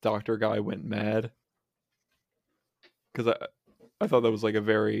the doctor guy went mad, because I thought that was like a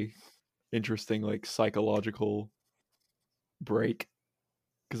very interesting like psychological break,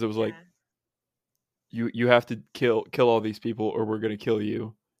 because it was like you have to kill all these people or we're gonna kill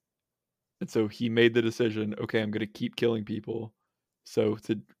you. And so he made the decision, okay, I'm gonna keep killing people. So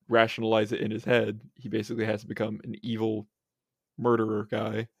to rationalize it in his head, he basically has to become an evil murderer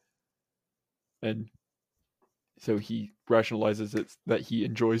guy. And so he rationalizes it that he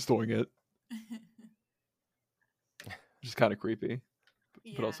enjoys doing it, which is kind of creepy,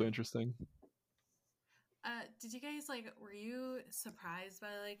 but also interesting. Did you guys were you surprised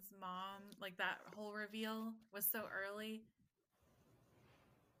by like his mom, like that whole reveal was so early?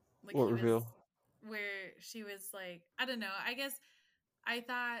 Like What reveal? Where she was like, I don't know, I guess I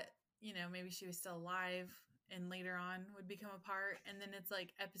thought, maybe she was still alive and later on would become a part, and then it's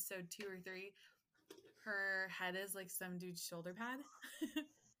like episode 2 or 3, her head is like some dude's shoulder pad.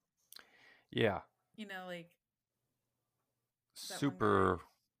 Yeah. Like super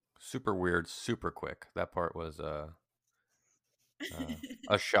weird, super quick. That part was a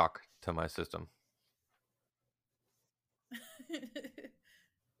shock to my system.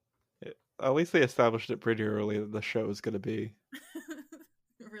 At least they established it pretty early that the show is going to be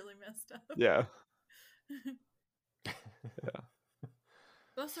really messed up. Yeah. Yeah.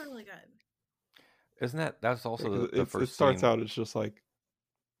 Those are really good. Isn't that's also the first it starts scene. out, it's just like,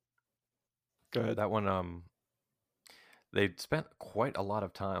 go ahead. That one, they spent quite a lot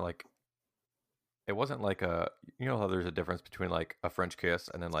of time, like, it wasn't like you know how there's a difference between like a French kiss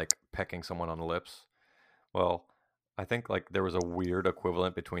and then like pecking someone on the lips? Well, I think like there was a weird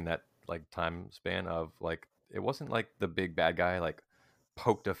equivalent between that like time span of like, it wasn't like the big bad guy like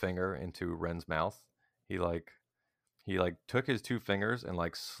poked a finger into Ren's mouth. He like took his 2 fingers and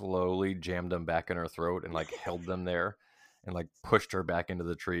like slowly jammed them back in her throat and like held them there and like pushed her back into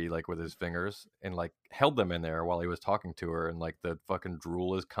the tree like with his fingers and like held them in there while he was talking to her, and like the fucking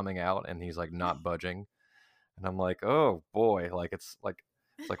drool is coming out and he's like not budging. And I'm like, oh boy, like it's like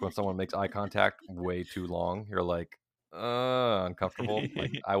when someone makes eye contact way too long, you're like, uncomfortable.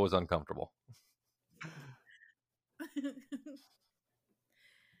 Like I was uncomfortable.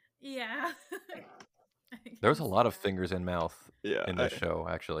 Yeah. There's a lot of fingers in mouth in this I show,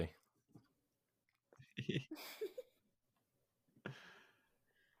 actually.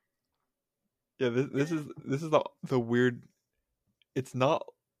 Yeah, this is the weird. It's not.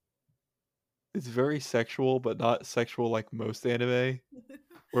 It's very sexual, but not sexual like most anime.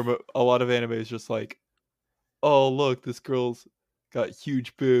 Where a lot of anime is just like, oh look, this girl's got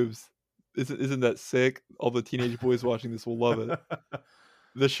huge boobs. Isn't that sick? All the teenage boys watching this will love it.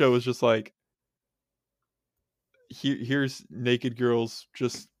 This show is just like, here's naked girls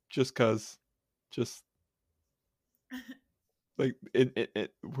just cause, just like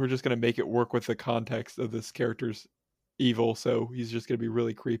we're just gonna make it work with the context of this character's evil, so he's just gonna be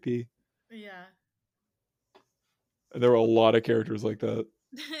really creepy. Yeah. And there were a lot of characters like that.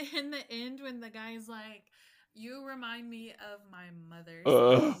 In the end, when the guy's like, you remind me of my mother,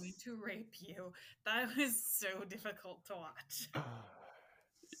 so I'm going to rape you, that was so difficult to watch.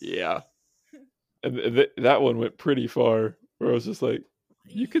 Yeah. And that one went pretty far, where I was just like,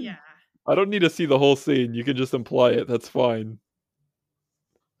 you can, Yeah. I don't need to see the whole scene, you can just imply it, that's fine.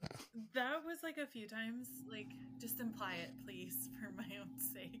 That was like a few times, like, just imply it, please, for my own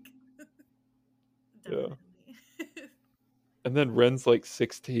sake. Definitely. Yeah. And then Ren's like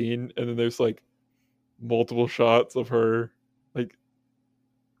 16, and then there's like multiple shots of her like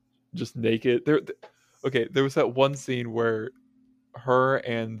just naked. Okay, there was that one scene where her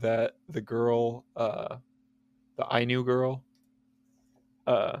and the girl, the Ainu girl,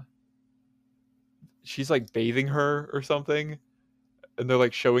 she's like bathing her or something, and they're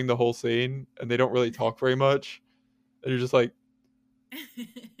like showing the whole scene, and they don't really talk very much, and you're just like,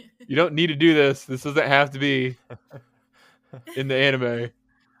 you don't need to do this. This doesn't have to be in the anime.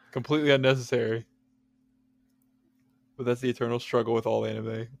 Completely unnecessary. But that's the eternal struggle with all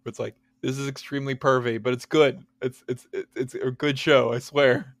anime. It's like, this is extremely pervy, but it's good. It's a good show, I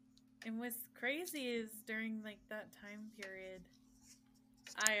swear. And what's crazy is during like that time period,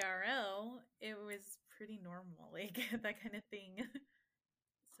 IRL, it was pretty normal, like that kind of thing.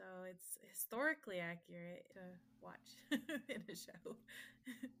 So it's historically accurate to watch in a show.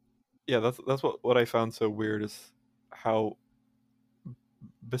 Yeah, that's what I found so weird is how,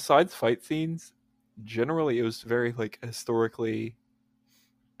 besides fight scenes, generally it was very like historically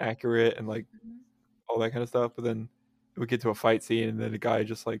accurate and like all that kind of stuff. But then we get to a fight scene, and then a guy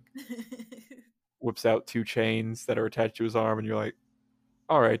just like whips out 2 chains that are attached to his arm, and you're like,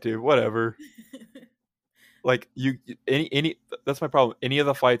 all right, dude, whatever. like any that's my problem. Any of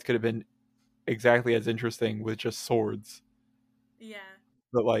the fights could have been exactly as interesting with just swords. Yeah.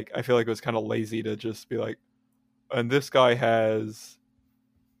 But like I feel like it was kind of lazy to just be like, and this guy has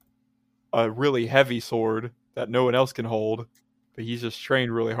a really heavy sword that no one else can hold, but he's just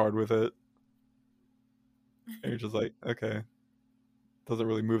trained really hard with it. And you're just like, okay, doesn't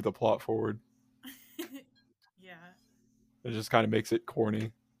really move the plot forward. Yeah. It just kind of makes it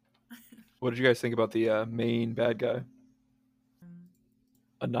corny. What did you guys think about the main bad guy?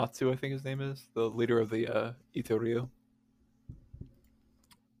 Anatsu, I think his name is, the leader of the Itoryu.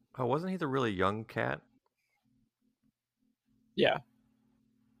 Oh, wasn't he the really young cat? Yeah.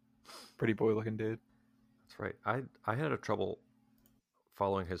 Pretty boy looking dude. That's right. I had a trouble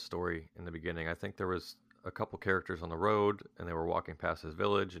following his story in the beginning. I think there was a couple characters on the road, and they were walking past his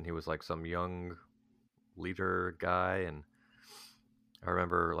village, and he was like some young leader guy, and I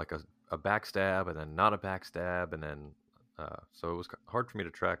remember like a backstab, and then not a backstab, and then so it was hard for me to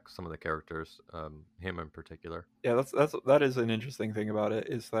track some of the characters, him in particular. Yeah, that is an interesting thing about it,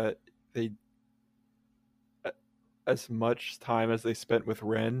 is that they, as much time as they spent with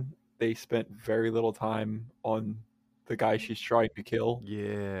Ren, they spent very little time on the guy she's trying to kill.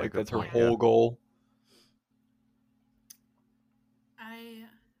 Yeah, Like good that's her point. whole goal.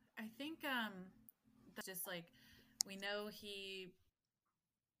 I think that's just like we know he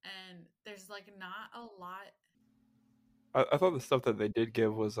and there's like not a lot. I thought the stuff that they did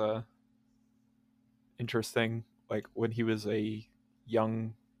give was interesting. Like when he was a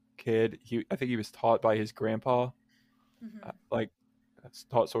young kid, I think he was taught by his grandpa, like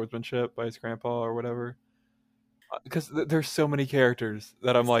taught swordsmanship by his grandpa or whatever. Because there's so many characters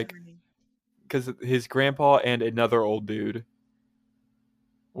that I'm So like, many. because his grandpa and another old dude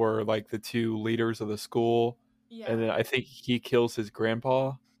were like the two leaders of the school, Yeah. and then I think he kills his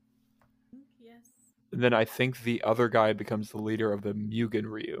grandpa, Yes. and then I think the other guy becomes the leader of the Mugen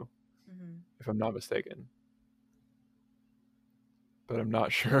Ryu, Mm-hmm. if I'm not mistaken. But I'm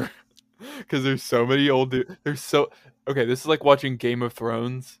not sure because there's so many old dudes. There's so okay. This is like watching Game of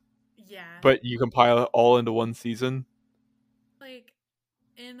Thrones, Yeah. but you compile it all into one season. Like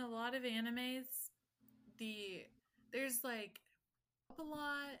in a lot of animes, there's like a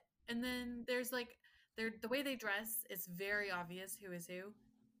lot, and then there's like the way they dress is very obvious who is who.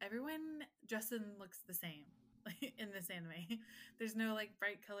 Everyone dresses looks the same in this anime. There's no like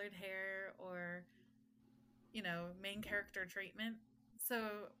bright colored hair or main character treatment. So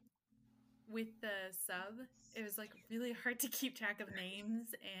with the sub, it was like really hard to keep track of names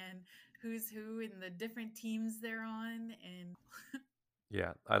and who's who and the different teams they're on. And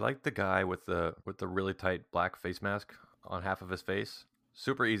Yeah, I like the guy with the really tight black face mask on half of his face.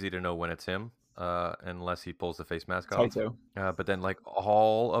 Super easy to know when it's him, unless he pulls the face mask off. Taito. But then, like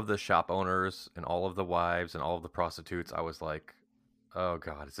all of the shop owners and all of the wives and all of the prostitutes, I was like, "Oh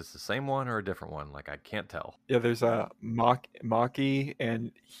God, is this the same one or a different one?" Like I can't tell. Yeah, there's Maki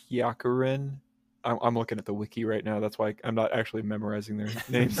and Hyakurin. I'm looking at the wiki right now. That's why I'm not actually memorizing their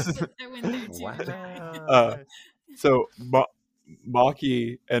names. I went there too. uh, so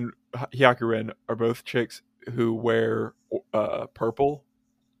Maki and Hyakurin are both chicks who wear purple,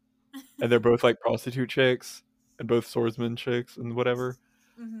 and they're both like prostitute chicks and both swordsman chicks and whatever.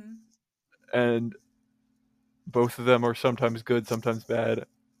 Mm-hmm. And both of them are sometimes good, sometimes bad.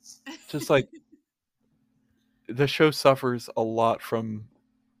 Just like the show suffers a lot from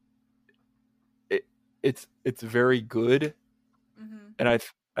it. It's very good, Mm-hmm. and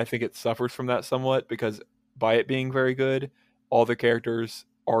I think it suffers from that somewhat because by it being very good, all the characters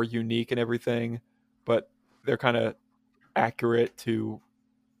are unique and everything, but they're kind of accurate to,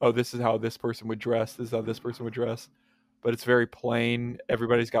 oh, this is how this person would dress, this is how this person would dress, but it's very plain.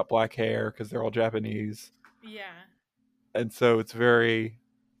 Everybody's got black hair because they're all Japanese, Yeah. and so it's very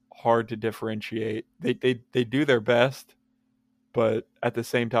hard to differentiate. They do their best, but at the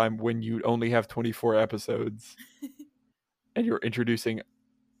same time, when you only have 24 episodes and you're introducing,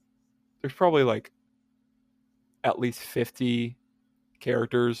 there's probably like at least 50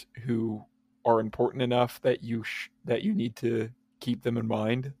 characters who are important enough that that you need to keep them in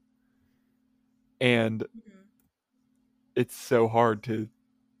mind, and Mm-hmm. it's so hard to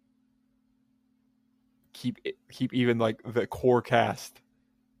keep even like the core cast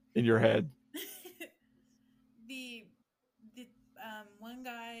in your head. the the one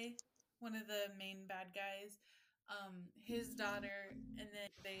guy, one of the main bad guys, his daughter, and then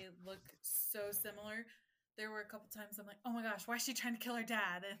they look so similar. There were a couple times I'm like, oh my gosh, why is she trying to kill her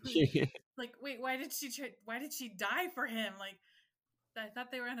dad? And like, wait, why did she die for him? Like, I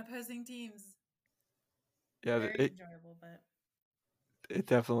thought they were on opposing teams. Yeah, Very enjoyable, but it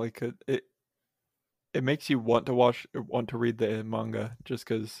definitely could. it makes you want to read the manga just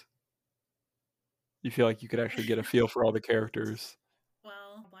because you feel like you could actually get a feel for all the characters.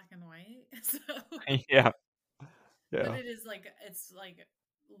 Well, black and white. So, Yeah, but yeah. it is like it's like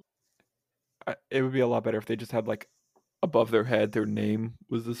It would be a lot better if they just had like above their head their name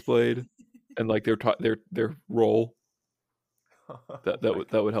was displayed and like their role. That Oh my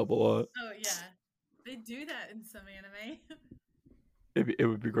that would help a lot. oh yeah, they do that in some anime. It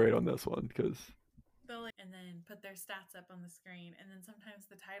would be great on this one because They'll like, and then put their stats up on the screen, and then sometimes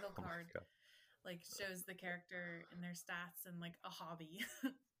the title Oh my card God. like shows the character and their stats and like a hobby.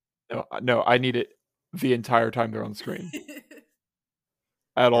 no, I need it the entire time they're on screen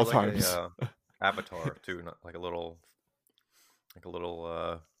at Or all like times. a avatar too, not like a little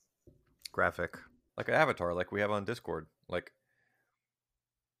graphic, like an avatar, like we have on Discord, like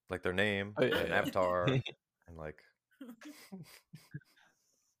their name Oh, and an yeah. avatar, and like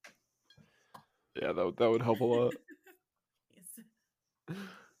Yeah, that would help a lot. Yes.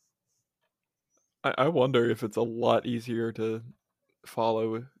 I wonder if it's a lot easier to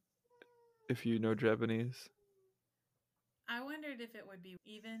follow if you know Japanese. I wondered if it would be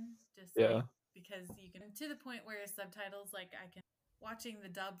even just Yeah. like because you can to the point where subtitles like I can watching the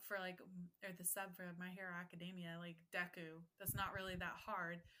dub for like or the sub for My Hero Academia like Deku, that's not really that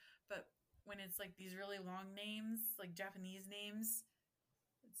hard, but when it's like these really long names like Japanese names,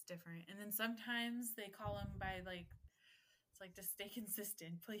 it's different. And then sometimes they call them by like it's like just stay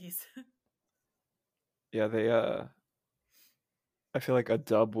consistent please. Yeah, they I feel like a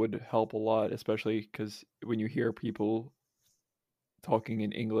dub would help a lot, especially because when you hear people talking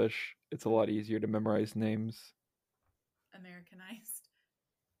in English, it's a lot easier to memorize names. Americanized.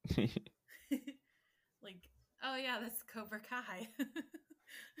 Like, oh yeah, that's Cobra Kai.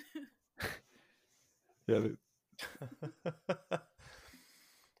 Yeah,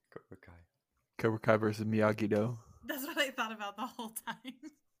 Cobra Kai. Cobra Kai versus Miyagi-Do. That's what I thought about the whole time.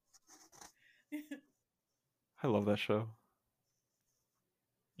 I love that show.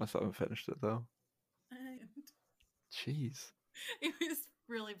 I still haven't finished it though. And Jeez. it was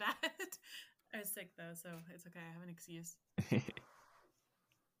really bad. I was sick though, so it's okay. I have an excuse.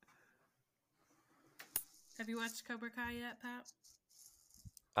 Have you watched Cobra Kai yet, Pat?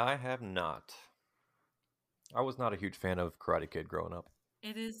 I have not. I was not a huge fan of Karate Kid growing up.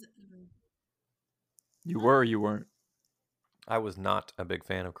 It is. You were or you weren't? I was not a big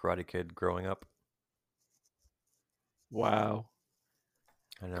fan of Karate Kid growing up. Wow.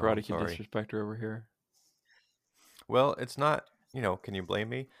 I know, Karate I'm Kid sorry. disrespecter over here. Well, it's not, can you blame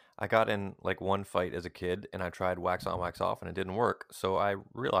me? I got in like one fight as a kid and I tried wax on, wax off and it didn't work. So I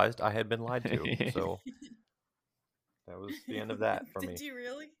realized I had been lied to. So that was the end of that for me. Did you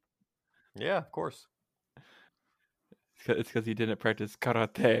really? Yeah, of course. It's because he didn't practice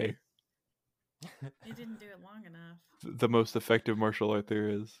karate, You didn't do it long enough. the most effective martial art there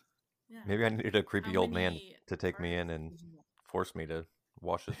is. Yeah. Maybe I needed a creepy How old man many to take me in arcs and did you watch? force me to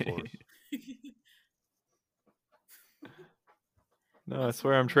wash his floors. No, I That's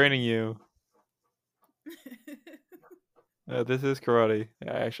swear I'm what training you. This is karate.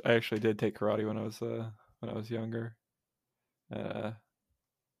 Yeah, I actually did take karate when I was younger.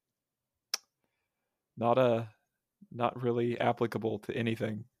 Not really applicable to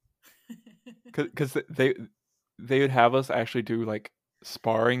anything. Because they would have us actually do like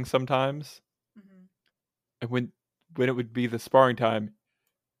sparring sometimes, Mhm. and when it would be the sparring time,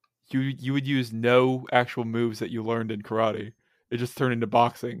 you would use no actual moves that you learned in karate. It just turned into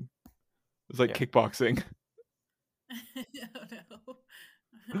boxing. It was like Yeah. kickboxing. Oh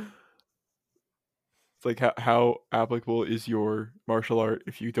no. It's like how applicable is your martial art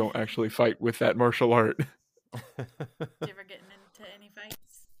if you don't actually fight with that martial art? Did you ever get into any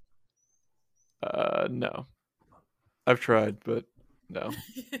fights? No. I've tried, but no.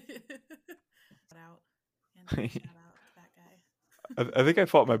 Shout out. And shout out to that guy. I think I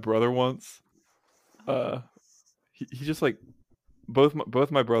fought my brother once. Oh. He just like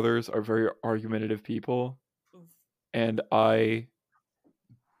both my brothers are very argumentative people, Oof. and I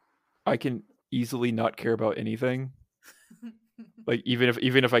can easily not care about anything. Like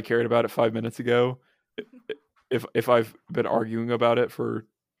even if I cared about it 5 minutes ago, if I've been arguing about it for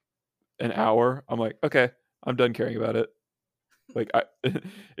an hour, I'm like, okay, I'm done caring about it. Like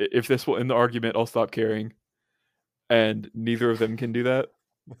if this will end the argument, I'll stop caring. And neither of them can do that.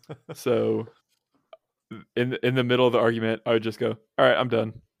 So in the middle of the argument, I would just go, all right, I'm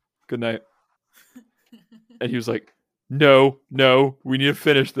done. Good night. And he was like, no, we need to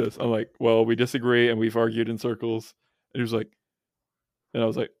finish this. I'm like, well, we disagree and we've argued in circles. And he was like, and I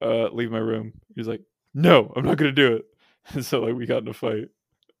was like, leave my room. He was like, no, I'm not gonna do it. And so like we got in a fight.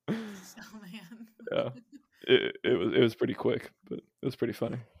 Oh man. Yeah. It was pretty quick, but it was pretty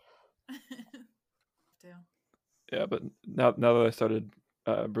funny. Too. Yeah, but now that I started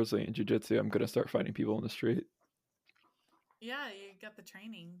Brazilian Jiu-Jitsu, I'm gonna start fighting people in the street. Yeah, you got the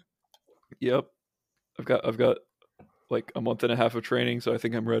training. Yep, I've got like a month and a half of training, so I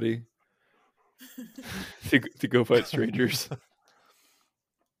think I'm ready to go fight strangers.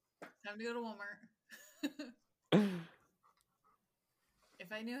 Time to go to Walmart.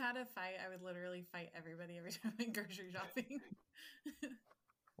 If I knew how to fight, I would literally fight everybody every time I went grocery shopping.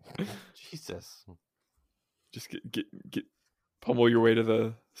 Jesus. Just get pummel your way to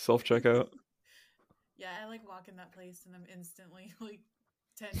the self-checkout. Yeah, I like walk in that place and I'm instantly like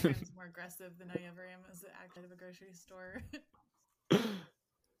 10 times more aggressive than I ever am as out of a grocery store.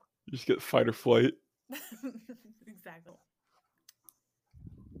 You just get fight or flight. Exactly.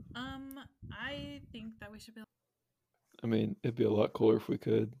 I think that we should be. I mean, it'd be a lot cooler if we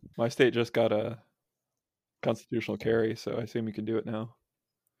could. My state just got a constitutional carry, so I assume you can do it now.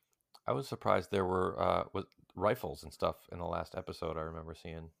 I was surprised there were rifles and stuff in the last episode. I remember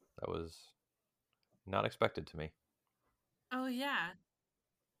seeing that was not expected to me. Oh yeah,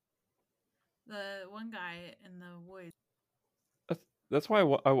 the one guy in the woods. That's why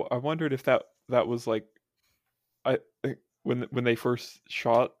I wondered if that was like I when they first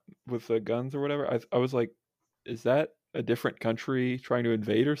shot with the guns or whatever. I was like, is that a different country trying to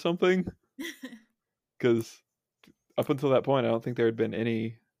invade or something? Because up until that point, I don't think there had been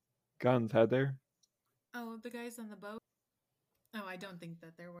any guns, had there? Oh, the guys on the boat. Oh, I don't think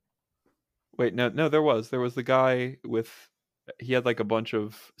that there were. Wait, no, there was the guy with he had like a bunch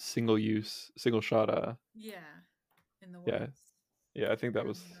of single shot. Yeah, in the woods. Yeah, I think that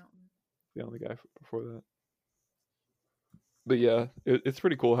was on the mountain. the only guy before that. But yeah, it's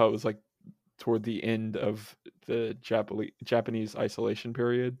pretty cool how it was like toward the end of the Japanese isolation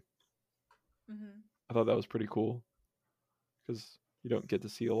period. Mm-hmm. I thought that was pretty cool because you don't get to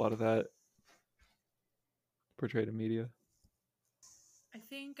see a lot of that portrayed in media. I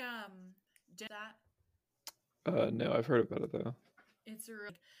think that No, I've heard about it though. it's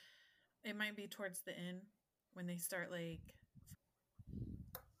it might be towards the end when they start like.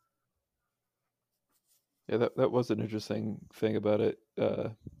 Yeah, that was an interesting thing about it,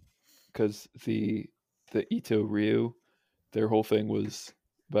 because the Ito Ryu, their whole thing was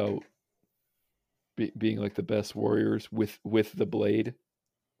about being like the best warriors with the blade,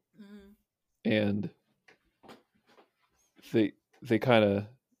 and they kind of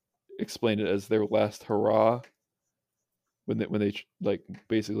explained it as their last hurrah when they like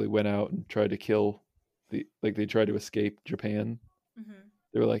basically went out and tried to kill they tried to escape Japan.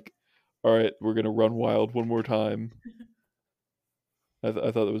 They were like, all right, we're gonna run wild one more time. I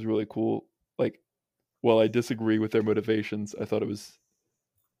thought that was really cool. Like, while I disagree with their motivations, I thought it was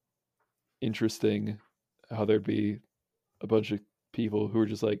interesting how there'd be a bunch of people who were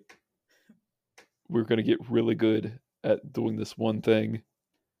just like, we're going to get really good at doing this one thing,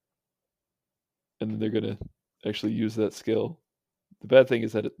 and then they're going to actually use that skill. The bad thing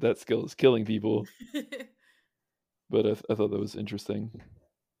is that that skill is killing people, but I thought that was interesting.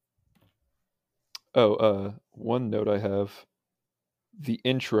 Oh, one note I have, the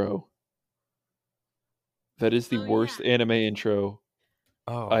intro. That is the worst anime intro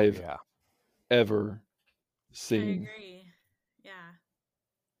I've ever seen. I agree. Yeah.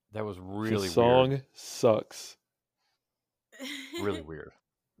 That was really the song weird. Sucks. Really weird.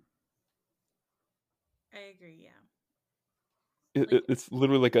 I agree, yeah. It's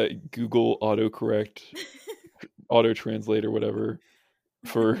literally like a Google autocorrect, auto translate or whatever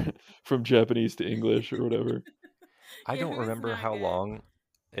for from Japanese to English or whatever. I don't remember how long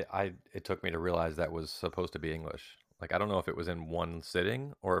it took me to realize that was supposed to be English. Like, I don't know if it was in one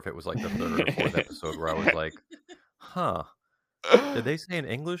sitting or if it was like the third or fourth episode where I was like, huh, did they say an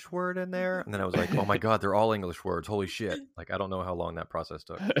English word in there? And then I was like, oh my God, they're all English words. Holy shit. Like, I don't know how long that process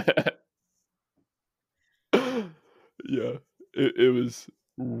took. Yeah, it was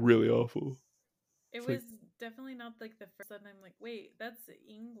really awful. It was definitely not like the first time I'm like, wait, that's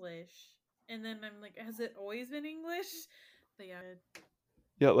English. And then I'm like, has it always been English? But yeah.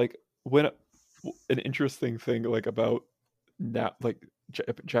 Yeah, like when an interesting thing like about now, like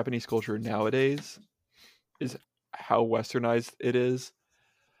Japanese culture nowadays is how westernized it is.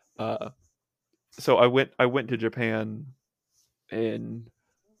 So I went to Japan in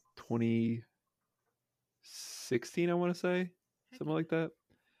 2016, I want to say, something like that.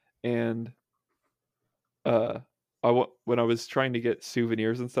 And when I was trying to get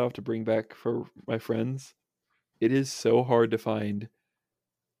souvenirs and stuff to bring back for my friends, it is so hard to find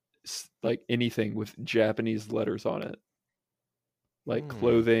like anything with Japanese letters on it, like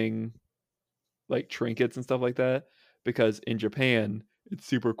clothing, like trinkets and stuff like that, because in Japan it's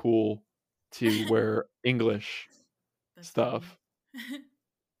super cool to wear English That's stuff. funny.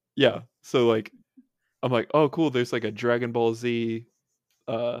 Yeah, so like I'm like, oh cool, there's like a Dragon Ball Z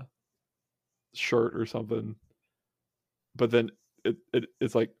shirt or something, but then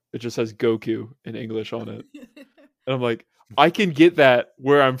it's like it just says Goku in English on it, and I'm like, I can get that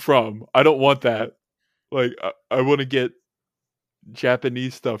where I'm from. I don't want that. Like I want to get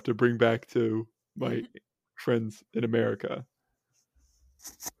Japanese stuff to bring back to my friends in America.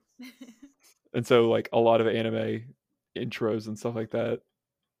 And so like a lot of anime intros and stuff like that,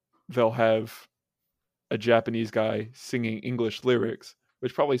 they'll have a Japanese guy singing English lyrics,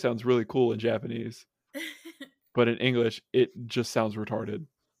 which probably sounds really cool in Japanese, but in English it just sounds retarded.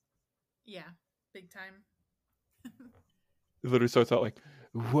 Yeah, big time. It literally starts out like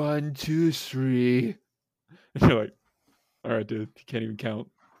 1, 2, 3, and you're like, all right, dude, you can't even count.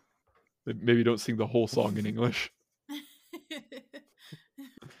 Maybe don't sing the whole song in English.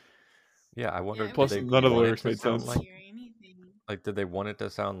 Yeah, I wondered. it Plus, Did they none of the want it lyrics to made sound sense. like? hear anything. Like, did they want it to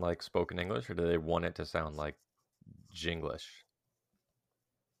sound like spoken English, or did they want it to sound like Jinglish?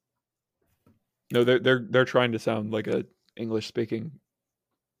 No, they're trying to sound like a English speaking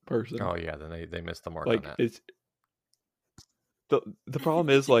person. Oh yeah, then they missed the mark Like on that. it's the problem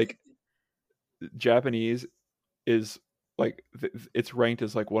is like Japanese is like it's ranked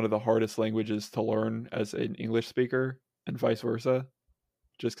as like one of the hardest languages to learn as an English speaker, and vice versa,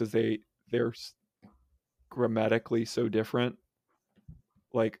 just because they're grammatically so different.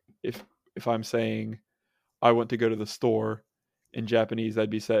 Like if I'm saying I want to go to the store in Japanese,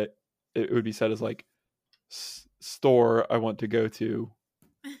 it would be said as like store I want to go to,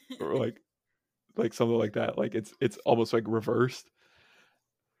 or like something like that. Like it's almost like reversed,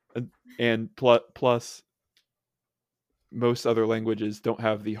 and plus most other languages don't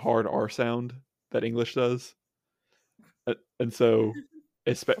have the hard R sound that English does, and so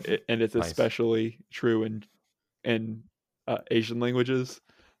it's Nice. especially true in Asian languages.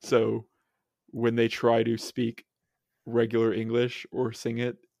 So when they try to speak regular English or sing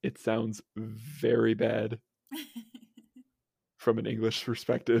it, it sounds very bad from an English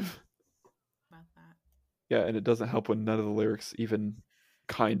perspective. About that. Yeah, and it doesn't help when none of the lyrics even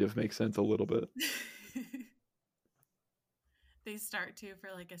kind of make sense a little bit. They start to for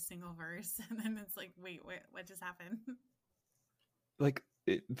like a single verse, and then it's like, wait, what just happened? Like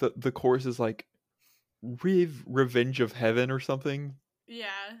the chorus is like Revenge of Heaven or something. Yeah.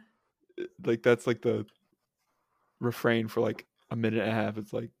 Like that's like the refrain for like a minute and a half.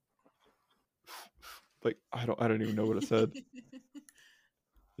 It's like I don't even know what it said.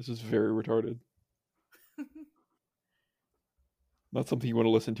 This is very retarded. Not something you want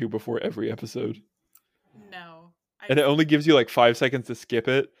to listen to before every episode. No. And it only gives you like 5 seconds to skip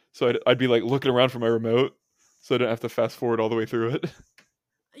it, so I'd be like looking around for my remote, so I don't have to fast forward all the way through it.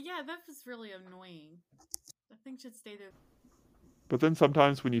 Yeah, that was really annoying. That thing should stay there. But then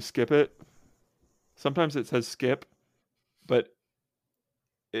sometimes when you skip it, sometimes it says skip, but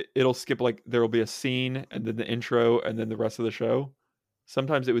it'll skip like there will be a scene and then the intro and then the rest of the show.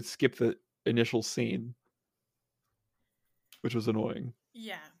 Sometimes it would skip the initial scene, which was annoying.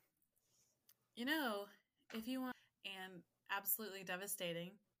 Yeah. You know, if you want, and absolutely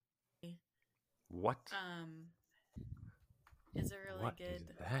devastating. What? Is a really What good. is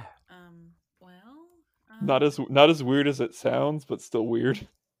that? Well. Not as weird as it sounds, but still weird.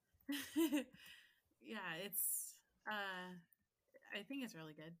 Yeah, it's. I think it's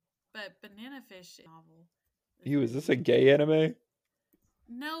really good. But Banana Fish novel. Ew, is this a gay anime?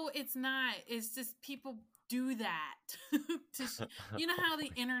 No, it's not. It's just people do that. You know how the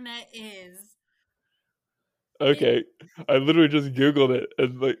internet is. Okay, I literally just googled it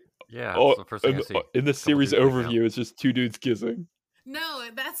and like Yeah, that's the first thing I see. in the series overview, it's just 2 dudes kissing. No,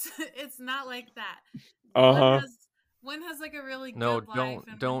 it's not like that. Uh-huh. One has like a really No, good life.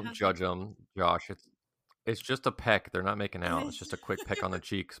 don't judge them, Josh. It's just a peck. They're not making out. It's just a quick peck on the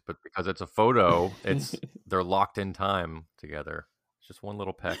cheeks. But because it's a photo, they're locked in time together. It's just one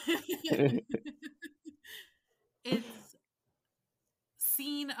little peck. It's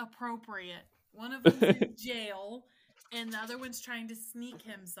scene appropriate. One of them's in jail, and the other one's trying to sneak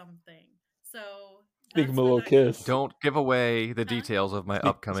him something. So sneak him a little kiss. Don't give away the details of my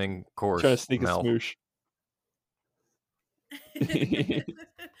upcoming course. Trying to sneak Mel. a smoosh.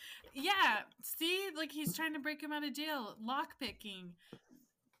 Yeah, see, like he's trying to break him out of jail. Lockpicking.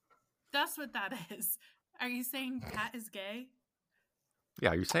 That's what that is. Are you saying Pat is gay?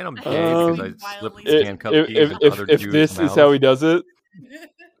 Yeah, you're saying I'm gay because I slipped handcuff keys in other if dudes' this mouths? is how he does it.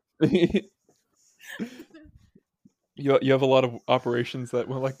 You have a lot of operations that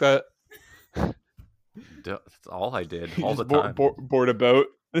went like that. That's all I did all He's the time. bored about.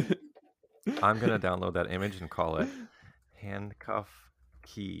 I'm gonna download that image and call it handcuff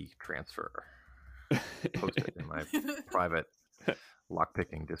key transfer. Post it in my private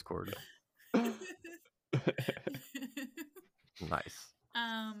lockpicking Discord. Nice.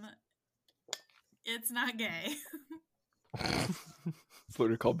 It's not gay. It's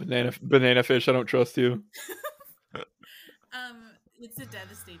literally called banana fish. I don't trust you. It's a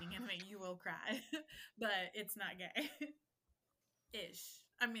devastating anime. You will cry, but it's not gay. Ish.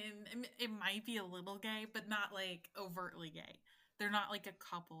 I mean, it might be a little gay, but not like overtly gay. They're not like a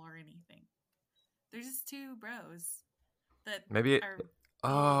couple or anything. They're just two bros that Maybe it. are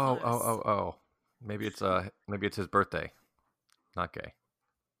Oh, really close. Maybe it's his birthday. Not gay.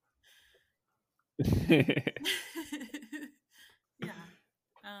 Yeah.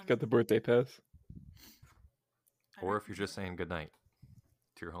 Got the birthday pass. Or if you're just saying goodnight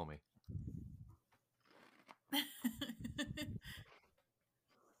to your homie.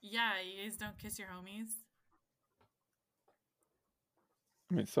 Yeah, you guys don't kiss your homies.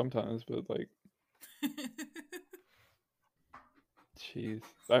 I mean, sometimes, but like, jeez,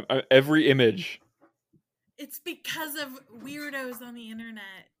 every image. It's because of weirdos on the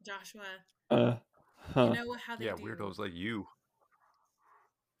internet, Joshua. Huh. You know how they do. Weirdos like you.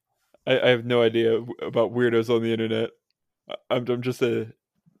 I have no idea about weirdos on the internet. I'm just a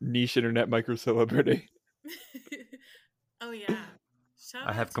niche internet micro celebrity. Oh yeah. Shout I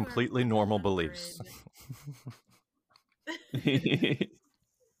out have to our completely couple normal 100. beliefs.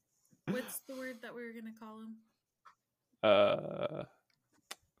 What's the word that we were gonna call him?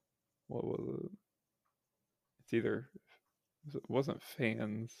 What was it? It's either it wasn't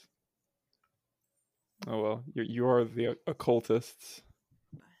fans. Oh well, you are the occultists.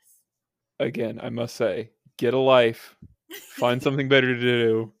 Again, I must say, get a life, find something better to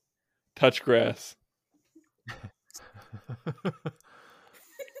do, touch grass.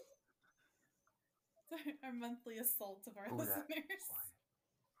 Our monthly assault of our listeners.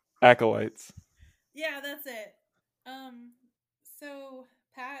 Acolytes. Yeah, that's it. So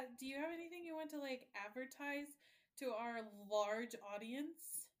Pat, do you have anything you want to like advertise to our large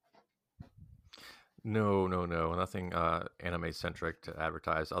audience? No, nothing anime centric to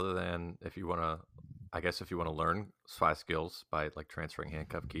advertise. Other than if you want to learn spy skills by like transferring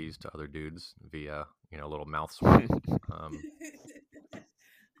handcuff keys to other dudes via a little mouth swap.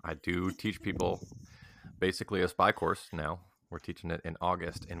 I do teach people basically a spy course now. We're teaching it in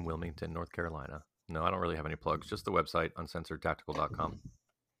August in Wilmington, North Carolina. No, I don't really have any plugs. Just the website, uncensoredtactical.com.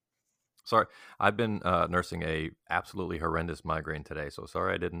 Sorry, I've been nursing a absolutely horrendous migraine today, so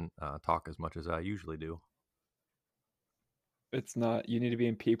sorry I didn't talk as much as I usually do. It's not. You need to be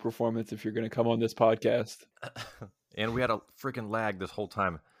in peak performance if you're going to come on this podcast. And we had a freaking lag this whole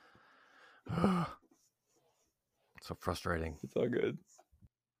time. So frustrating. It's all good.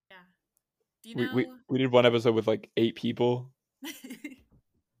 Yeah. Do you know? We did one episode with like 8 people.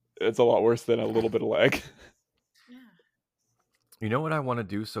 It's a lot worse than a little bit of lag. Yeah. You know what I want to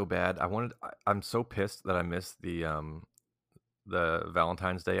do so bad? I'm so pissed that I missed the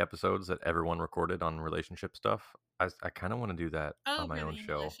Valentine's Day episodes that everyone recorded on relationship stuff. I kind of want to do that on my own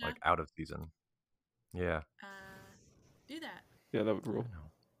show, like out of season. Yeah. Do that. Yeah, that would rule.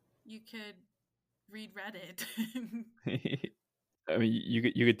 You could read Reddit. I mean,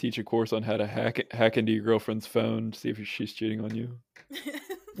 you could teach a course on how to hack into your girlfriend's phone to see if she's cheating on you.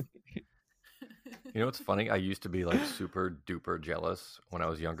 You know what's funny? I used to be like super duper jealous when I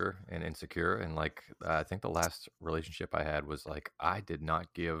was younger and insecure, and like I think the last relationship I had was like I did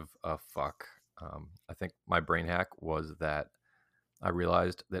not give a fuck. I think my brain hack was that I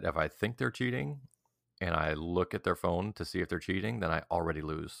realized that if I think they're cheating and I look at their phone to see if they're cheating, then I already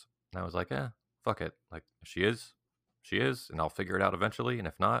lose. And I was like, fuck it. Like if she is, and I'll figure it out eventually. And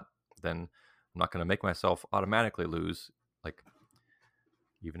if not, then I'm not going to make myself automatically lose. Like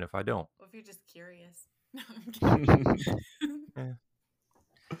even if I don't. Well, if you're just curious. No, I'm kidding.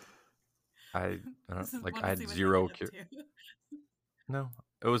 I don't like I had zero No,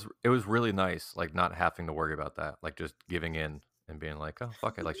 it was really nice, like not having to worry about that, like just giving in and being like, oh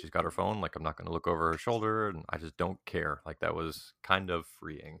fuck it, like she's got her phone, like I'm not going to look over her shoulder, and I just don't care. Like that was kind of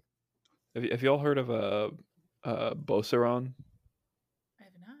freeing. Have y'all heard of Beauceron? I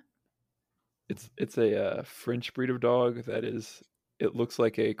have not. It's a French breed of dog that is. It looks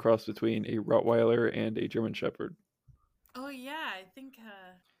like a cross between a Rottweiler and a German Shepherd. Oh yeah, I think.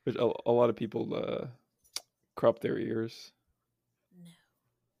 Which a lot of people crop their ears. No.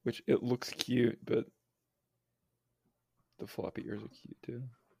 Which it looks cute, but the floppy ears are cute too.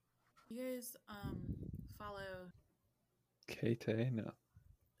 You guys follow Kate? No.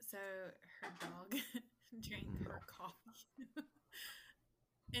 So her dog drank her coffee.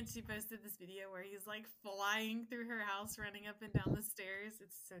 And she posted this video where he's like flying through her house, running up and down the stairs.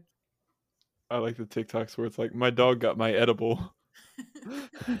 It's so cute. I like the TikToks where it's like, my dog got my edible.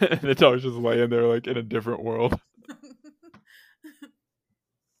 And the dog's just laying there like in a different world.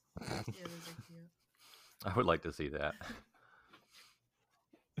 Yeah, those are cute. I would like to see that.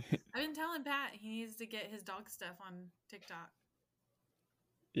 I've been telling Pat he needs to get his dog stuff on TikTok.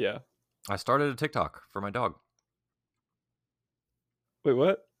 Yeah. I started a TikTok for my dog. Wait,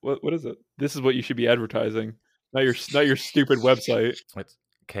 what? What is it? This is what you should be advertising. Not your stupid website. It's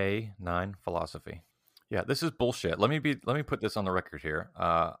K9 Philosophy. Yeah, this is bullshit. Let me put this on the record here.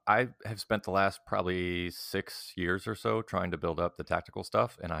 I have spent the last probably 6 years or so trying to build up the tactical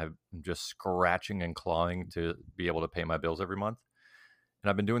stuff, and I'm just scratching and clawing to be able to pay my bills every month. And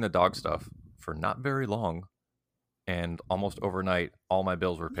I've been doing the dog stuff for not very long, and almost overnight, all my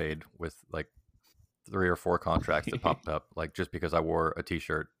bills were paid with like 3 or 4 contracts that popped up, like just because I wore a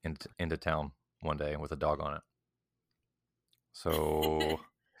T-shirt into town one day with a dog on it. So,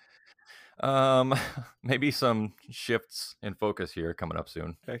 maybe some shifts in focus here coming up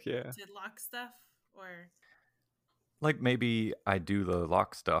soon. Heck yeah. Did lock stuff or Like maybe I do the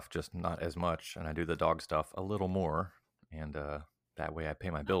lock stuff, just not as much, and I do the dog stuff a little more, and that way I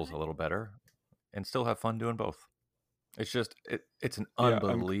pay my bills a little better, and still have fun doing both. It's just it's an Yeah,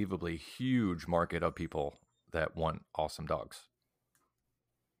 unbelievably huge market of people that want awesome dogs.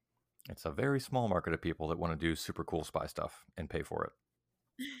 It's a very small market of people that want to do super cool spy stuff and pay for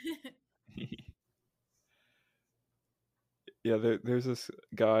it. Yeah, there's this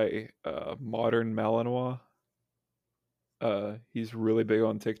guy, Modern Malinois. He's really big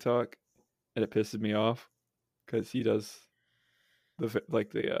on TikTok, and it pisses me off because he does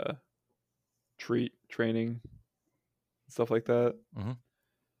the treat training, stuff like that. Mhm.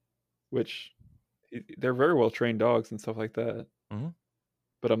 Which they're very well trained dogs and stuff like that. Mhm.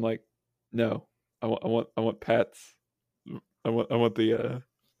 But I'm like, no, I want Pat's. I want the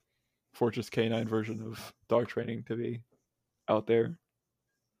Fortress K9 version of dog training to be out there.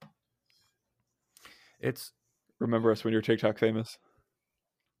 It's Remember us when you're TikTok famous.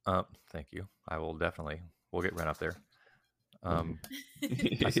 thank you. I will definitely. We'll get right up there. I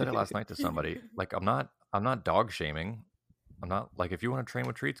said it last night to somebody. Like I'm not dog shaming. I'm not like, if you want to train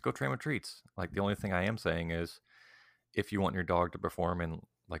with treats, go train with treats. Like the only thing I am saying is, if you want your dog to perform in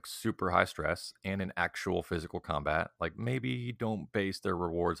like super high stress and in actual physical combat, like maybe don't base their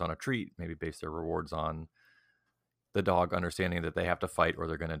rewards on a treat. Maybe base their rewards on the dog understanding that they have to fight or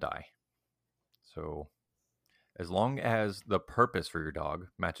they're going to die. So as long as the purpose for your dog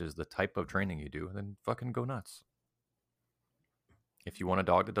matches the type of training you do, then fucking go nuts. If you want a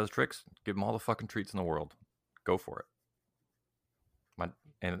dog that does tricks, give them all the fucking treats in the world. Go for it.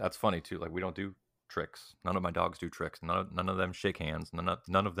 And that's funny too. Like we don't do tricks. None of my dogs do tricks. None of them shake hands.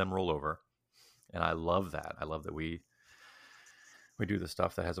 None of them roll over. And I love that. I love that we do the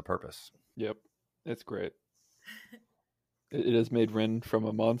stuff that has a purpose. Yep, it's great. It has made Ren from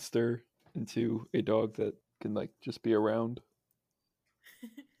a monster into a dog that can like just be around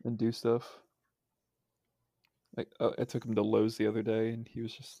and do stuff. Like I took him to Lowe's the other day, and he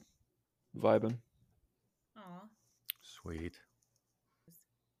was just vibing. Aw. Sweet.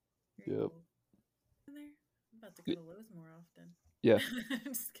 Very Yep. cool. In there? I'm about to go to Lowe's more often. Yeah,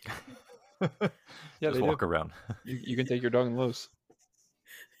 I'm just kidding. yeah. Just They walk do. around. You can take your dog in Lowe's.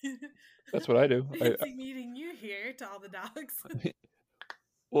 That's what I do. Fancy meeting you here to all the dogs.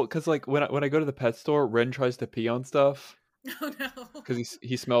 Well, because like when I go to the pet store, Ren tries to pee on stuff Oh no. because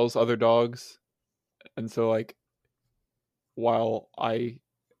he smells other dogs, and so like while I'm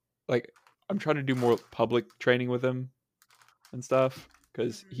trying to do more public training with him and stuff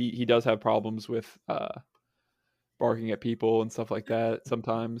because he does have problems with barking at people and stuff like that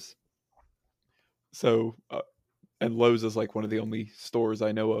sometimes. So and Lowe's is like one of the only stores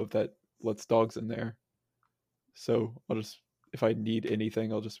I know of that lets dogs in there. So I'll just, if I need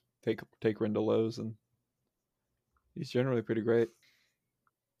anything, I'll just take Ren to Lowe's, and he's generally pretty great.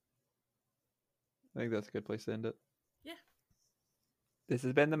 I think that's a good place to end it. Yeah. This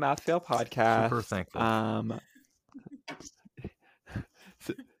has been the Mouthfeel Podcast. Super thankful.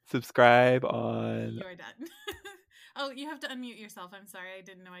 Subscribe on. You're done. Oh, you have to unmute yourself. I'm sorry. I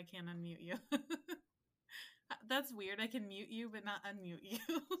didn't know I can unmute you. That's weird. I can mute you, but not unmute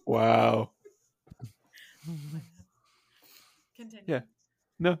you. Wow. Continue. Yeah.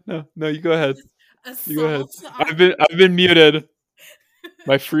 No. You go ahead. Just You go ahead. assault I've been muted.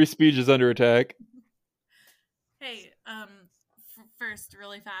 My free speech is under attack. Hey, first,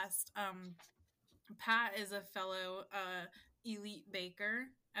 really fast. Pat is a fellow elite baker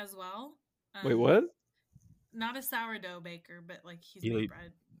as well. Wait, what? Not a sourdough baker, but like he's Elite. made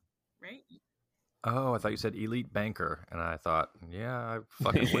bread, right? Oh, I thought you said elite banker, and I thought, yeah, I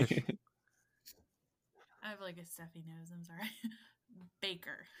fucking wish. I have like a stuffy nose. I'm sorry.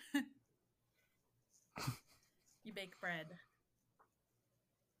 Baker. You bake bread.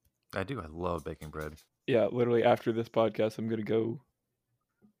 I do. I love baking bread. Yeah, literally after this podcast, I'm gonna go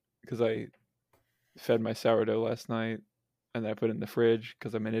because I fed my sourdough last night and I put it in the fridge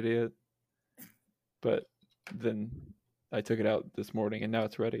because I'm an idiot. But then I took it out this morning and now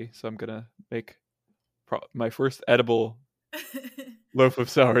it's ready. So I'm gonna make my first edible loaf of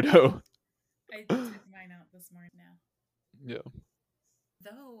sourdough. I took mine out this morning now. Yeah.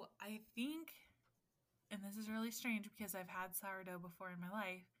 Though I think, and this is really strange because I've had sourdough before in my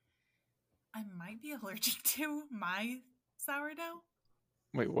life, I might be allergic to my sourdough.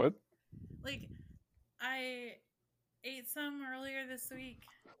 Wait, what? Like, I ate some earlier this week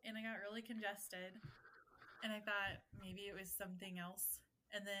and I got really congested. And I thought maybe it was something else.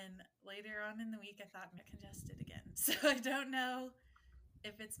 And then later on in the week, I thought I'm congested again. So I don't know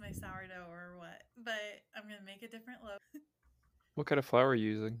if it's my sourdough or what. But I'm going to make a different loaf. What kind of flour are you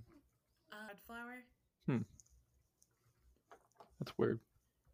using? Red flour. That's weird.